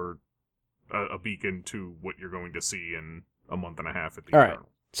or a beacon to what you're going to see in a month and a half at the All right. Eternals.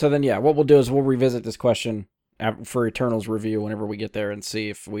 So then, yeah, what we'll do is we'll revisit this question for Eternals review whenever we get there and see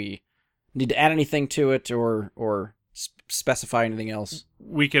if we need to add anything to it or specify anything else.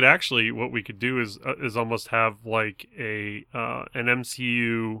 We could actually, what we could do is almost have like an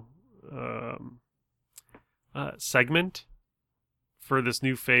MCU segment for this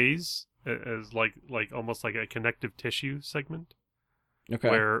new phase as like almost like a connective tissue segment. Okay.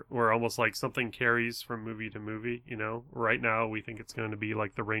 Where almost like something carries from movie to movie. Right now we think it's going to be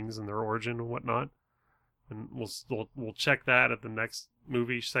like the rings and their origin and whatnot, and we'll check that at the next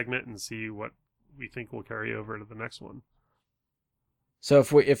movie segment and see what we think will carry over to the next one. So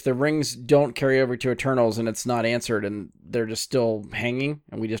if the rings don't carry over to Eternals and it's not answered and they're just still hanging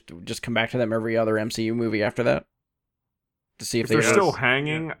and we just come back to them every other MCU movie after that to see if they're they still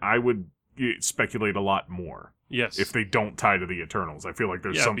hanging, I would speculate a lot more. Yes. If they don't tie to the Eternals, I feel like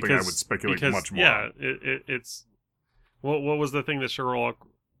there's something I would speculate much more. Yeah, it's what was the thing that Sherlock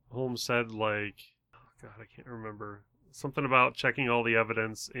Holmes said? Like, oh God, I can't remember. Something about checking all the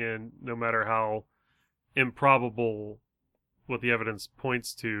evidence, and no matter how improbable what the evidence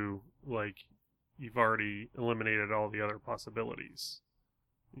points to, like, you've already eliminated all the other possibilities.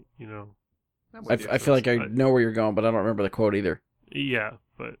 I feel like I know where you're going, but I don't remember the quote either. Yeah,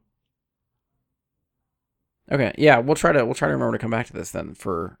 but Okay, yeah, we'll try to remember to come back to this then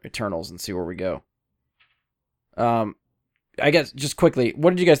for Eternals and see where we go. I guess just quickly,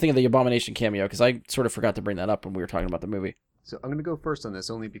 what did you guys think of the Abomination cameo? Because I sort of forgot to bring that up when we were talking about the movie. So I'm going to go first on this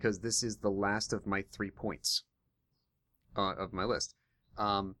only because this is the last of my 3 points of my list.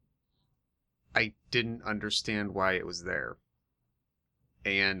 I didn't understand why it was there.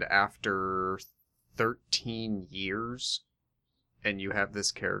 And after 13 years, and you have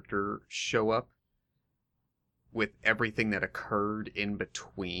this character show up with everything that occurred in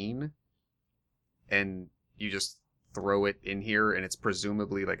between, and you just throw it in here, and it's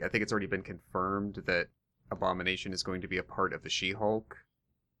presumably, like, I think it's already been confirmed that Abomination is going to be a part of the She-Hulk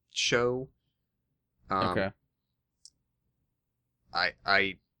show. Okay.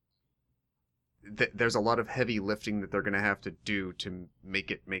 There's a lot of heavy lifting that they're going to have to do to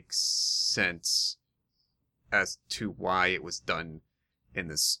make it make sense as to why it was done in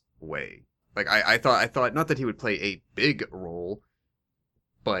this way. Like, I thought not that he would play a big role,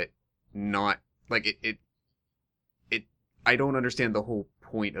 but not like it. I don't understand the whole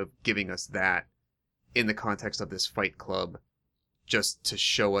point of giving us that in the context of this Fight Club, just to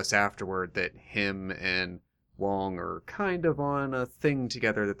show us afterward that him and Wong are kind of on a thing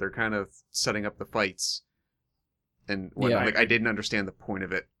together, that they're kind of setting up the fights. And whatnot. Yeah. Like, I didn't understand the point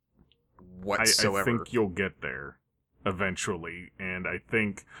of it whatsoever. I think you'll get there eventually, and I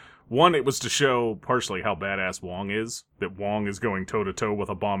think one, it was to show partially how badass Wong is. That Wong is going toe to toe with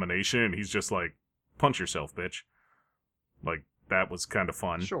Abomination, and he's just like, punch yourself, bitch. Like, that was kind of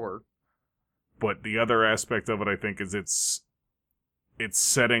fun. Sure. But the other aspect of it, I think, is it's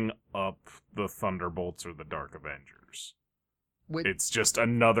setting up the Thunderbolts or the Dark Avengers. It's just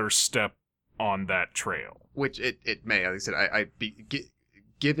another step on that trail. Which it may. Like I said,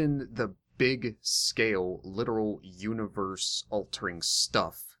 given the big scale, literal universe-altering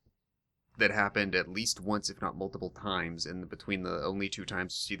stuff that happened at least once, if not multiple times, in between the only 2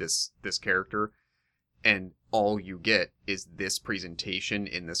 times you see this character, and all you get is this presentation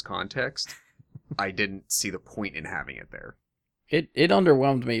in this context, I didn't see the point in having it there. It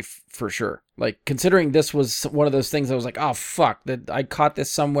underwhelmed me for sure. Like, considering this was one of those things I was like, oh, fuck, that I caught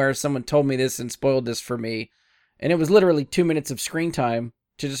this somewhere, someone told me this and spoiled this for me. And it was literally 2 minutes of screen time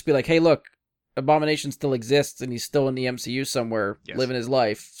to just be like, hey, look, Abomination still exists and he's still in the MCU somewhere, living his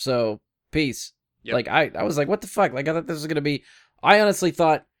life. So, peace. Yep. Like, I was like, what the fuck? Like, I thought this was going to be... I honestly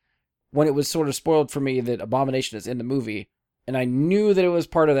thought, when it was sort of spoiled for me that Abomination is in the movie, and I knew that it was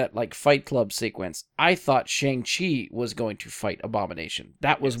part of that, like, Fight Club sequence, I thought Shang-Chi was going to fight Abomination.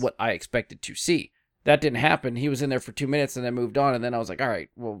 That was what I expected to see. That didn't happen. He was in there for 2 minutes and then moved on, and then I was like, all right,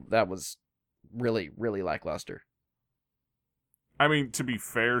 well, that was really, really lackluster. I mean, to be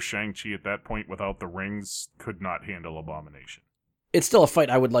fair, Shang-Chi at that point, without the rings, could not handle Abomination. It's still a fight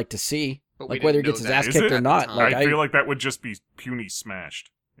I would like to see. Like, whether he gets his ass kicked or not. Like, I feel like that would just be puny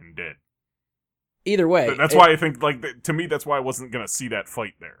smashed and dead. Either way. That's why I think, like, to me, that's why I wasn't going to see that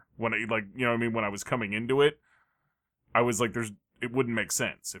fight there. When I, like, you know what I mean? When I was coming into it, I was like, it wouldn't make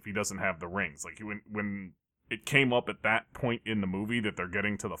sense if he doesn't have the rings. Like, when it came up at that point in the movie that they're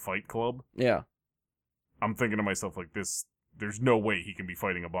getting to the Fight Club. Yeah. I'm thinking to myself, like, there's no way he can be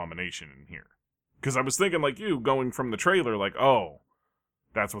fighting Abomination in here. Because I was thinking, like you, going from the trailer, like, oh,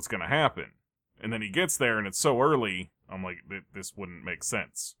 that's what's going to happen. And then he gets there, and it's so early, I'm like, this wouldn't make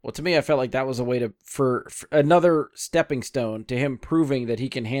sense. Well, to me, I felt like that was a way to for another stepping stone to him proving that he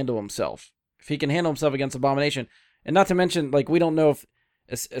can handle himself. If he can handle himself against Abomination, and not to mention, like, we don't know if,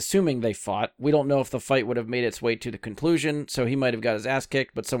 assuming they fought, we don't know if the fight would have made its way to the conclusion, so he might have got his ass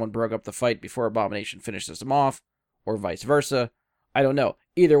kicked, but someone broke up the fight before Abomination finishes him off, or vice versa. I don't know.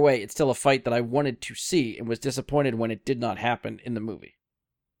 Either way, it's still a fight that I wanted to see and was disappointed when it did not happen in the movie.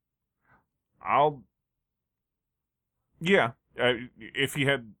 Yeah, if he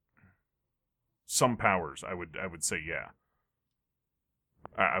had some powers, I would say yeah.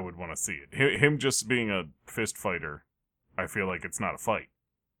 I would want to see it. Him just being a fist fighter, I feel like it's not a fight.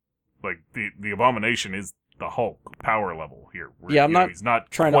 Like, the Abomination is the Hulk power level here. Yeah, I'm he's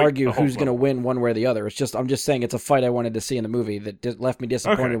not trying to argue who's going to win one way or the other. It's just, I'm just saying it's a fight I wanted to see in the movie that left me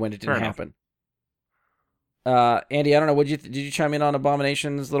disappointed when it didn't happen. Andy, I don't know. Did you chime in on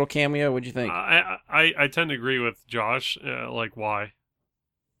Abomination's little cameo? What'd you think? I tend to agree with Josh. Like, why?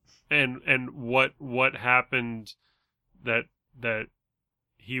 And what happened that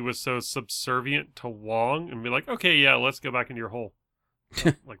he was so subservient to Wong and be like, okay, yeah, let's go back into your hole.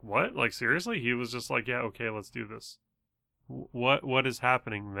 Like, what? Like, seriously? He was just like, yeah, okay, let's do this. What is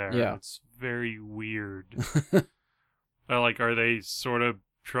happening there? Yeah. It's very weird. Like, are they sort of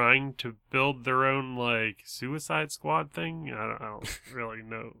trying to build their own like Suicide Squad thing. I don't really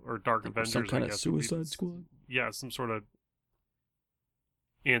know, or Dark Avengers. Some kind I of guess would be- Suicide Squad. Yeah, some sort of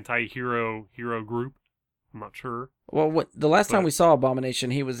anti-hero group. I'm not sure. Well, the last time But- we saw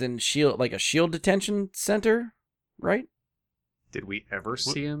Abomination, he was in Shield, like a Shield detention center, right? Did we ever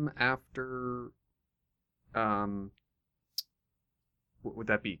see him after? What would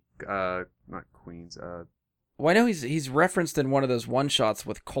that be? Not Queens. Well, I know he's referenced in one of those one shots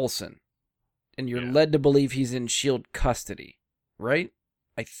with Coulson, and you're Yeah. led to believe he's in Shield custody, right?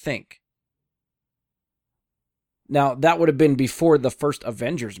 I think. Now that would have been before the first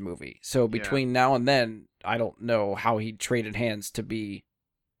Avengers movie, so between now and then, I don't know how he traded hands to be.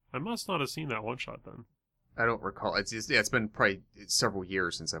 I must not have seen that one shot then. I don't recall. It's been probably several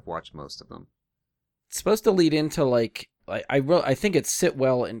years since I've watched most of them. It's supposed to lead into like I think it's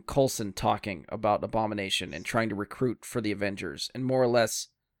Sitwell and Coulson talking about Abomination and trying to recruit for the Avengers, and more or less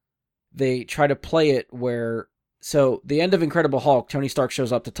they try to play it where the end of Incredible Hulk, Tony Stark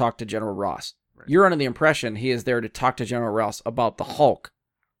shows up to talk to General Ross. Right. You're under the impression he is there to talk to General Ross about the Hulk.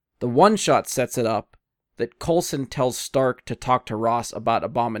 The one shot sets it up that Coulson tells Stark to talk to Ross about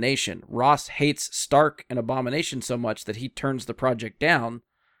Abomination. Ross hates Stark and Abomination so much that he turns the project down,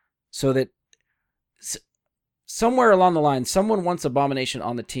 so that somewhere along the line, someone wants Abomination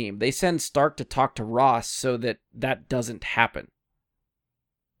on the team. They send Stark to talk to Ross so that doesn't happen.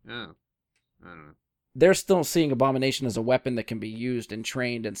 Oh, I don't know. They're still seeing Abomination as a weapon that can be used and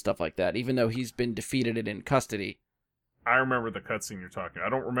trained and stuff like that, even though he's been defeated and in custody. I remember the cutscene you're talking. I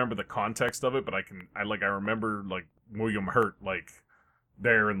don't remember the context of it, but I remember like William Hurt like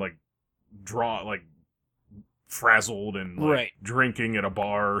there and like frazzled and like Right. drinking at a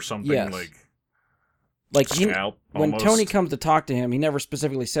bar or something. Yes. Like Like when almost. Tony comes to talk to him, he never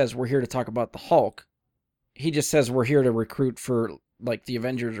specifically says we're here to talk about the Hulk. He just says we're here to recruit for like the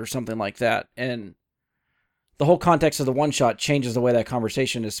Avengers or something like that. And the whole context of the one shot changes the way that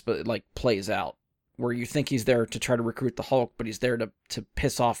conversation is plays out. Where you think he's there to try to recruit the Hulk, but he's there to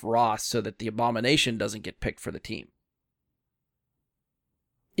piss off Ross so that the Abomination doesn't get picked for the team.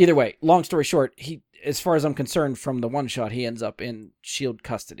 Either way, long story short, as far as I'm concerned, from the one shot, he ends up in Shield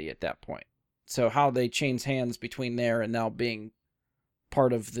custody at that point. So how they change hands between there and now being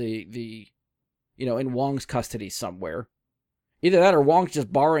part of the in Wong's custody somewhere. Either that or Wong's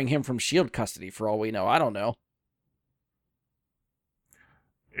just borrowing him from Shield custody for all we know. I don't know.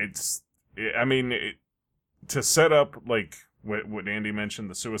 To set up like what Andy mentioned,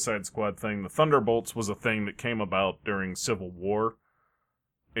 the Suicide Squad thing, the Thunderbolts was a thing that came about during Civil War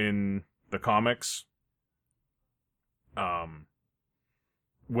in the comics.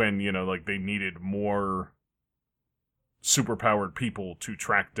 When, they needed more superpowered people to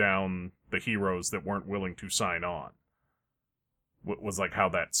track down the heroes that weren't willing to sign on. Was like how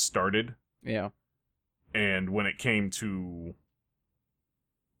that started. Yeah. And when it came to,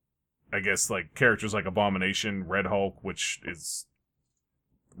 I guess, like characters like Abomination, Red Hulk, which is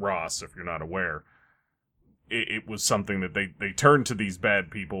Ross, if you're not aware, it was something that they turned to these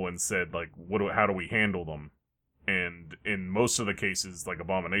bad people and said, like, how do we handle them? And in most of the cases, like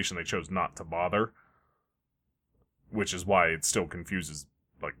Abomination, they chose not to bother, which is why it still confuses,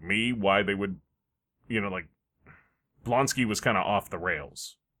 like, me, why they would, like, Blonsky was kind of off the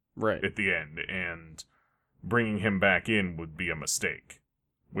rails Right. at the end, and bringing him back in would be a mistake,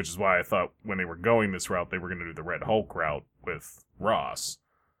 which is why I thought when they were going this route, they were going to do the Red Hulk route with Ross.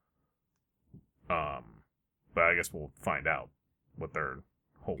 But I guess we'll find out what their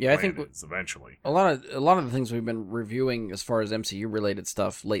whole Yeah, I plan think is eventually. A lot of the things we've been reviewing as far as MCU related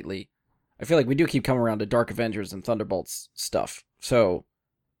stuff lately, I feel like we do keep coming around to Dark Avengers and Thunderbolts stuff. So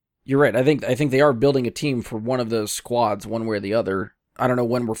you're right. I think they are building a team for one of those squads, one way or the other. I don't know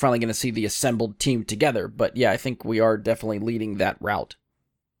when we're finally going to see the assembled team together, but yeah, I think we are definitely leading that route.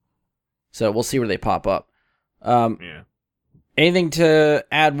 So we'll see where they pop up. Yeah. Anything to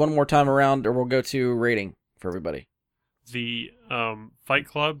add one more time around, or we'll go to rating for everybody? The Fight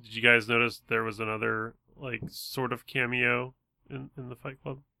Club, did you guys notice there was another like sort of cameo in the Fight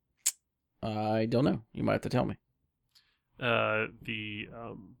Club? I don't know. You might have to tell me. The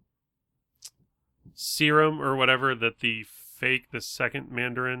serum or whatever that the second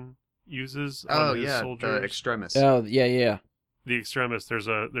Mandarin uses on his soldiers. the Extremis. Oh, yeah. The Extremis. There's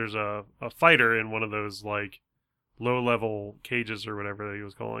a fighter in one of those like low level cages or whatever that he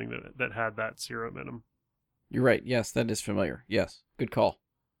was calling that had that serum in him. You're right. Yes, that is familiar. Yes. Good call.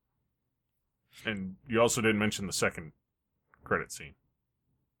 And you also didn't mention the second credit scene.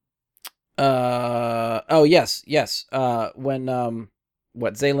 Oh, yes. When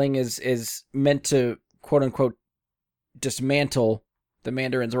Zayling is meant to quote unquote dismantle the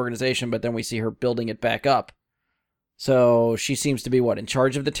Mandarin's organization, but then we see her building it back up. So she seems to be, in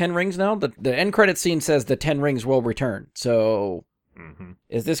charge of the 10 Rings now? The end credit scene says the 10 Rings will return. So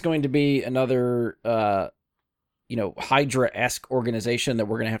is this going to be another, Hydra-esque organization that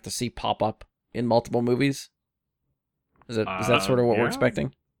we're going to have to see pop up in multiple movies? Is that sort of what we're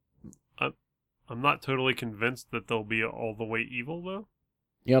expecting? I'm not totally convinced that they'll be all the way evil, though.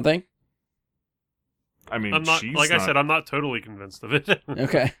 You don't think? I mean, I said, I'm not totally convinced of it.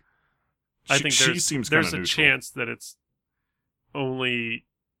 Okay. I think there's a neutral. chance that it's only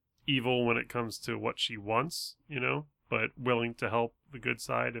evil when it comes to what she wants, but willing to help the good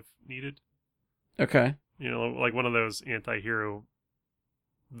side if needed. Okay. Like one of those anti-hero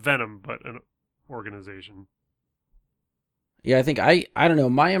Venom, but an organization. Yeah, I think I don't know,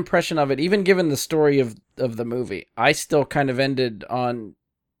 my impression of it, even given the story of the movie, I still kind of ended on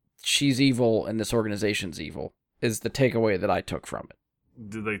she's evil and this organization's evil, is the takeaway that I took from it.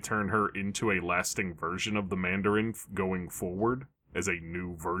 Did they turn her into a lasting version of the Mandarin going forward as a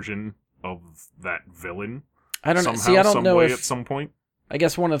new version of that villain? I don't know. Somehow, See, I don't know way if at some point. I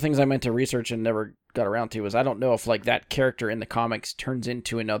guess one of the things I meant to research and never got around to is I don't know if that character in the comics turns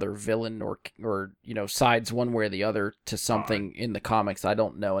into another villain or sides one way or the other to something in the comics. I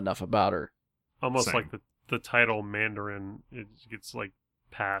don't know enough about her. Almost Same. like the title Mandarin, it gets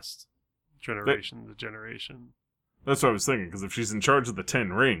passed generation to generation. That's what I was thinking, because if she's in charge of the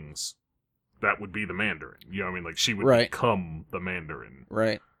 10 Rings, that would be the Mandarin. You know what I mean? She would become the Mandarin.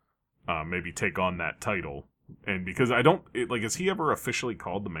 Right. Maybe take on that title. And because is he ever officially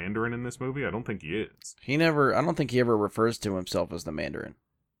called the Mandarin in this movie? I don't think he is. I don't think he ever refers to himself as the Mandarin.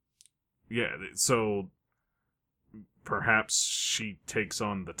 Yeah, so perhaps she takes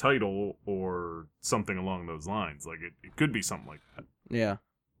on the title or something along those lines. It could be something like that. Yeah.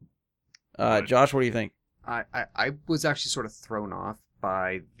 Josh, what do you think? I was actually sort of thrown off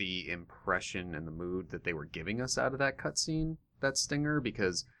by the impression and the mood that they were giving us out of that cutscene, that stinger,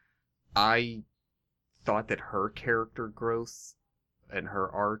 because I thought that her character growth and her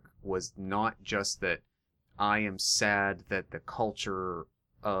arc was not just that I am sad that the culture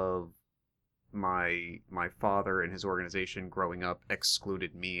of my father and his organization growing up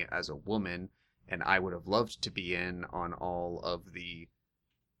excluded me as a woman, and I would have loved to be in on all of the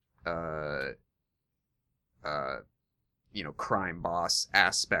crime boss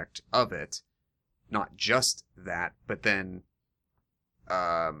aspect of it. Not just that, but then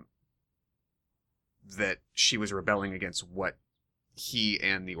that she was rebelling against what he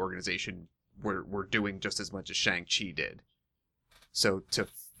and the organization were doing just as much as Shang-Chi did. So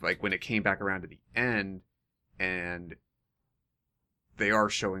when it came back around to the end, and they are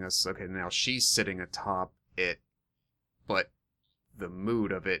showing us, okay, now she's sitting atop it, but the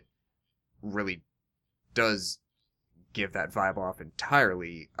mood of it really does give that vibe off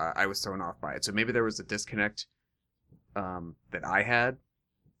entirely. I was thrown off by it. So maybe there was a disconnect that I had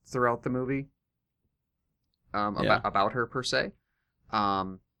throughout the movie about her per se.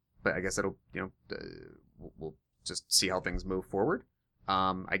 But I guess it'll, we'll just see how things move forward.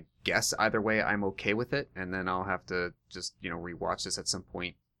 I guess either way I'm okay with it, and then I'll have to just, rewatch this at some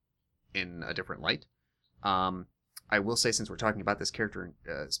point in a different light. I will say, since we're talking about this character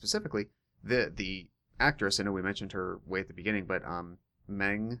specifically, the actress, I know we mentioned her way at the beginning, but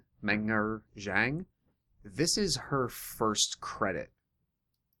Meng'er Zhang, this is her first credit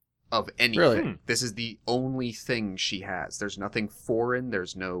of anything. Really? This is the only thing she has. There's nothing foreign,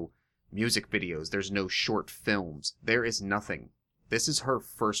 there's no music videos, there's no short films. There is nothing. This is her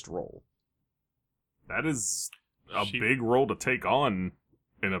first role. That is a big role to take on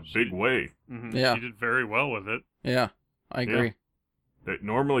in a big way. Mm-hmm. Yeah. She did very well with it. Yeah, I agree. Yeah. That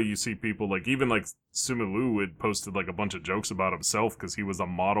normally you see people even Simu Liu had posted a bunch of jokes about himself because he was a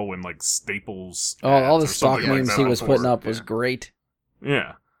model in Staples. Oh, all the ads or stock something names like he that was before. putting up was great.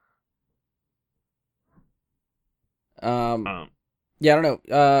 Yeah. Yeah, I don't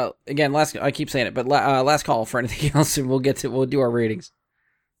know. Again, I keep saying it, but last call for anything else, and we'll do our ratings.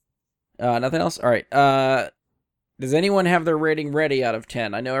 Nothing else? All right. Does anyone have their rating ready out of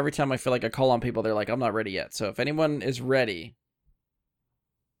 10? I know every time I feel like I call on people, they're like, I'm not ready yet. So if anyone is ready,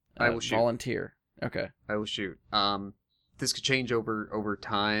 I will shoot. Volunteer. Okay. I will shoot. This could change over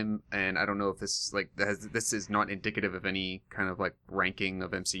time, and I don't know if this is this is not indicative of any kind of ranking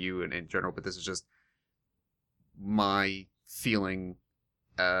of MCU in general, but this is just my feeling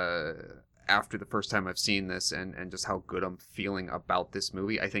after the first time I've seen this, and just how good I'm feeling about this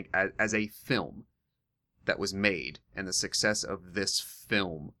movie. I think as a film that was made, and the success of this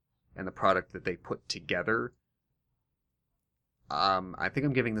film and the product that they put together, I think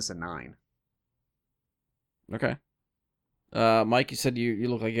I'm giving this a 9. Okay. Mike, you said you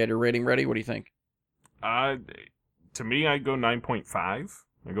look like you had your rating ready. What do you think? To me, I go 9.5.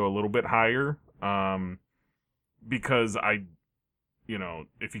 I go a little bit higher. Because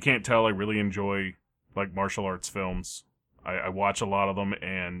if you can't tell, I really enjoy like martial arts films. I watch a lot of them,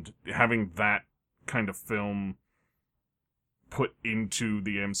 and having that kind of film put into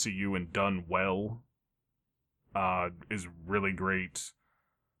the MCU and done well is really great.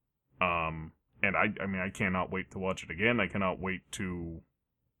 And I cannot wait to watch it again. I cannot wait to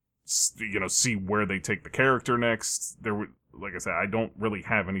see where they take the character next. Like I said, I don't really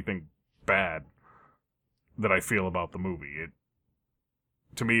have anything bad that I feel about the movie.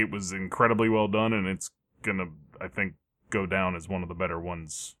 To me, it was incredibly well done, and it's gonna, I think, go down as one of the better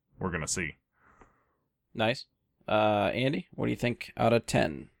ones we're gonna see. Nice. Andy, what do you think out of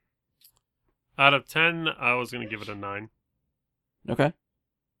 10? Out of 10, I was going to give it a 9. Okay.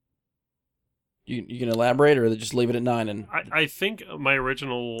 You can elaborate, or just leave it at 9? And I think my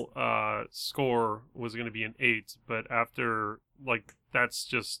original score was going to be an 8, but after, like, that's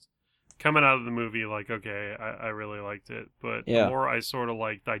just coming out of the movie, like, okay, I really liked it. But yeah. The more I sort of,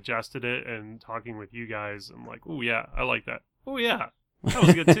 like, digested it and talking with you guys, I'm like, oh, yeah, I like that. Oh, yeah, that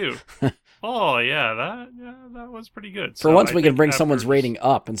was good, too. Oh, yeah, that was pretty good. For once, we can bring someone's rating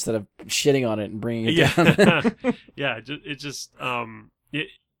up instead of shitting on it and bringing it down. Yeah, it just,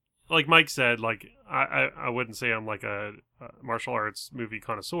 like Mike said, like, I wouldn't say I'm like a martial arts movie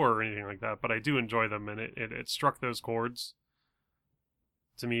connoisseur or anything like that, but I do enjoy them, and it struck those chords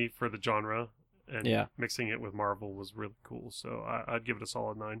to me for the genre, and mixing it with Marvel was really cool, so I'd give it a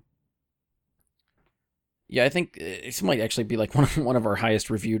solid 9. Yeah, I think this might actually be like one of our highest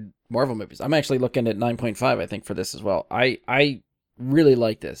reviewed Marvel movies. I'm actually looking at 9.5, I think, for this as well. I really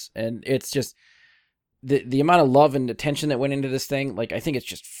like this, and it's just the amount of love and attention that went into this thing. Like, I think it's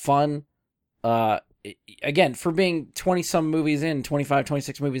just fun. Again, for being 20-some movies in, 25,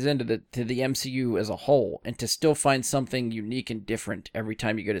 26 movies into the MCU as a whole, and to still find something unique and different every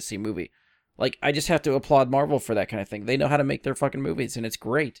time you go to see a movie. Like, I just have to applaud Marvel for that kind of thing. They know how to make their fucking movies, and it's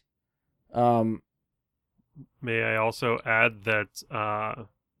great. May I also add that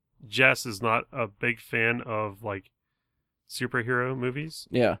Jess is not a big fan of, like, superhero movies.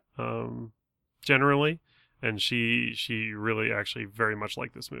 Yeah. Generally, and she really actually very much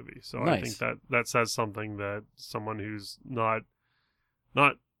liked this movie. So nice. I think that says something, that someone who's not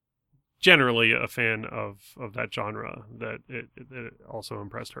generally a fan of that genre, that it also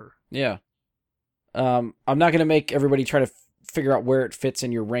impressed her. Yeah. I'm not going to make everybody try to figure out where it fits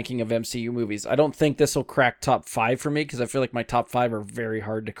in your ranking of MCU movies. I don't think this will crack top 5 for me, because I feel like my top 5 are very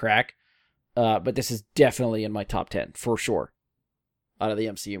hard to crack. But this is definitely in my top 10 for sure out of the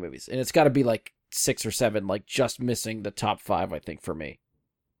MCU movies, and it's got to be like 6 or 7, like just missing the top 5, I think, for me.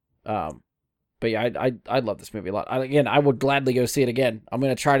 But yeah, I love this movie a lot. I would gladly go see it again. I'm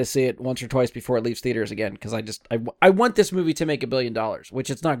gonna try to see it once or twice before it leaves theaters again, because I want this movie to make $1 billion, which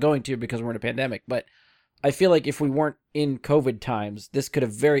it's not going to because we're in a pandemic. But I feel like if we weren't in COVID times, this could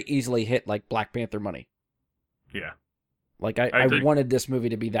have very easily hit like Black Panther money. Yeah. Like, I wanted this movie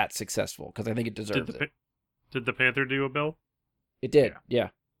to be that successful, because I think it deserves it. Did the Panther do a bill? It did, yeah.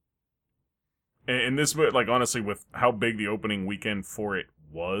 And this, like, honestly, with how big the opening weekend for it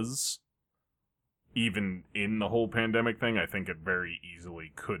was, even in the whole pandemic thing, I think it very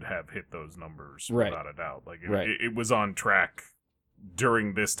easily could have hit those numbers without a doubt. Like, it was on track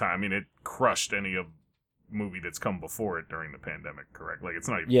during this time. I mean, it crushed any of movie that's come before it during the pandemic, correct? Like, it's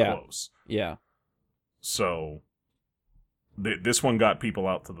not even close. Yeah. So, this one got people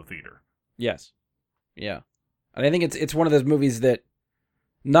out to the theater. Yes. Yeah. And I think it's one of those movies that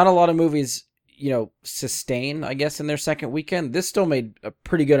not a lot of movies, sustain, I guess, in their second weekend. This still made a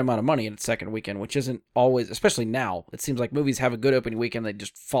pretty good amount of money in its second weekend, which isn't always, especially now. It seems like movies have a good opening weekend, they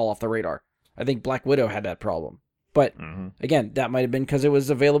just fall off the radar. I think Black Widow had that problem. But, again, that might have been because it was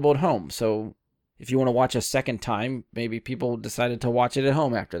available at home. So if you want to watch a second time, maybe people decided to watch it at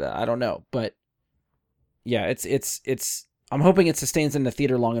home after that. I don't know. But, yeah, it's I'm hoping it sustains in the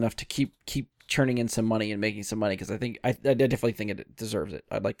theater long enough to keep churning in some money and making some money, because I definitely think it deserves it.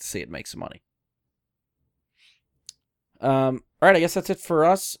 I'd like to see it make some money. All right, I guess that's it for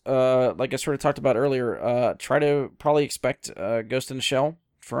us. Like I sort of talked about earlier, try to probably expect Ghost in the Shell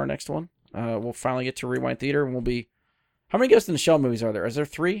for our next one. We'll finally get to Rewind Theater, and we'll be... How many Ghost in the Shell movies are there? Is there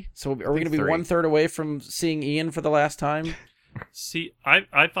 3? So are we going to be 1/3 away from seeing Ian for the last time? See,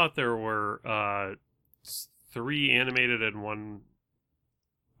 I thought there were 3 animated and 1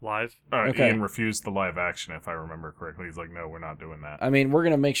 live. Okay. Ian refused the live action, if I remember correctly. He's like, no, we're not doing that. I mean, we're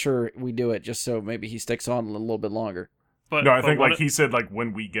going to make sure we do it just so maybe he sticks on a little bit longer. But No, I but think one like he said, like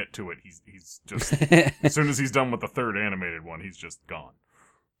when we get to it, he's just as soon as he's done with the third animated one, he's just gone.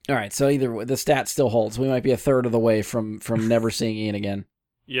 All right, so either way, the stat still holds. We might be a third of the way from never seeing Ian again.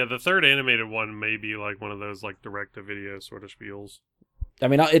 Yeah, the third animated one may be like one of those like direct-to-video sort of spiels. I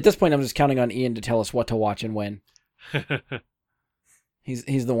mean, at this point, I'm just counting on Ian to tell us what to watch and when.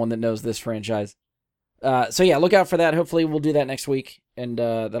 He's the one that knows this franchise. So yeah, look out for that. Hopefully we'll do that next week, and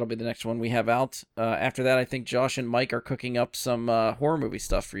that'll be the next one we have out. After that, I think Josh and Mike are cooking up some horror movie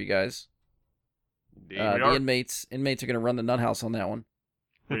stuff for you guys. The inmates are going to run the nut house on that one.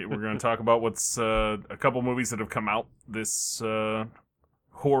 We're going to talk about what's a couple movies that have come out this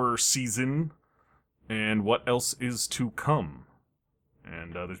horror season, and what else is to come.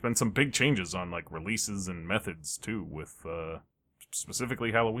 And there's been some big changes on like releases and methods too, with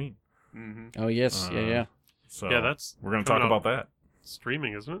specifically Halloween. Mm-hmm. Oh yes, yeah. So Yeah, we're going to talk about that.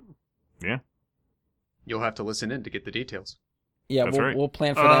 Streaming, isn't it? Yeah. You'll have to listen in to get the details. Yeah, That's right. we'll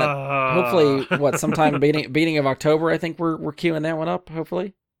plan for that. Hopefully, sometime beginning of October. I think we're queuing that one up.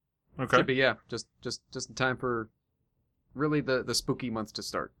 Hopefully. Okay. Should be, yeah. Just in time for really the spooky months to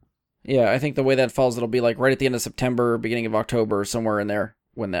start. Yeah, I think the way that falls, it'll be like right at the end of September, beginning of October, somewhere in there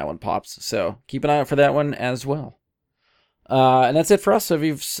when that one pops. So keep an eye out for that one as well. And that's it for us. So if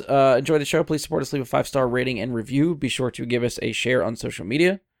you've enjoyed the show, please support us. Leave a 5-star rating and review. Be sure to give us a share on social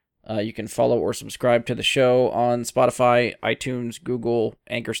media. You can follow or subscribe to the show on Spotify, iTunes, Google,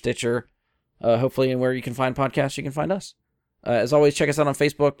 Anchor, Stitcher. Hopefully, anywhere you can find podcasts, you can find us. As always, check us out on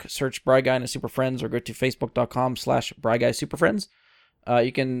Facebook. Search Bry Guy and Super Friends, or go to facebook.com/BryGuySuperFriends.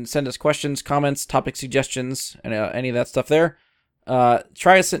 You can send us questions, comments, topic suggestions, and any of that stuff there.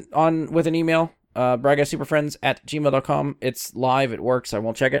 Try us on with an email, bryguysuperfriends@gmail.com. It's live, it works, I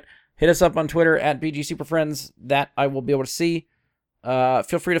won't check it. Hit us up on Twitter @BGSuperFriends, that I will be able to see.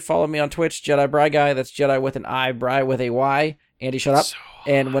 Feel free to follow me on Twitch, Jedi Bry Guy, that's Jedi with an I, Bry with a Y. Andy, shut up.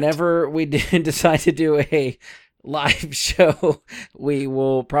 And whenever we decide to do a live show, we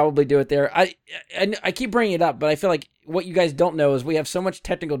will probably do it there. I keep bringing it up, but I feel like what you guys don't know is we have so much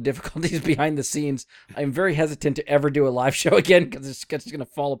technical difficulties behind the scenes. I'm very hesitant to ever do a live show again because it's going to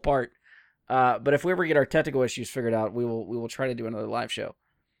fall apart. But if we ever get our technical issues figured out, we will try to do another live show.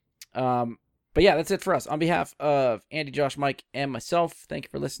 But yeah, that's it for us. On behalf of Andy, Josh, Mike, and myself, thank you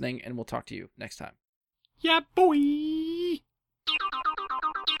for listening, and we'll talk to you next time. Yeah, boy.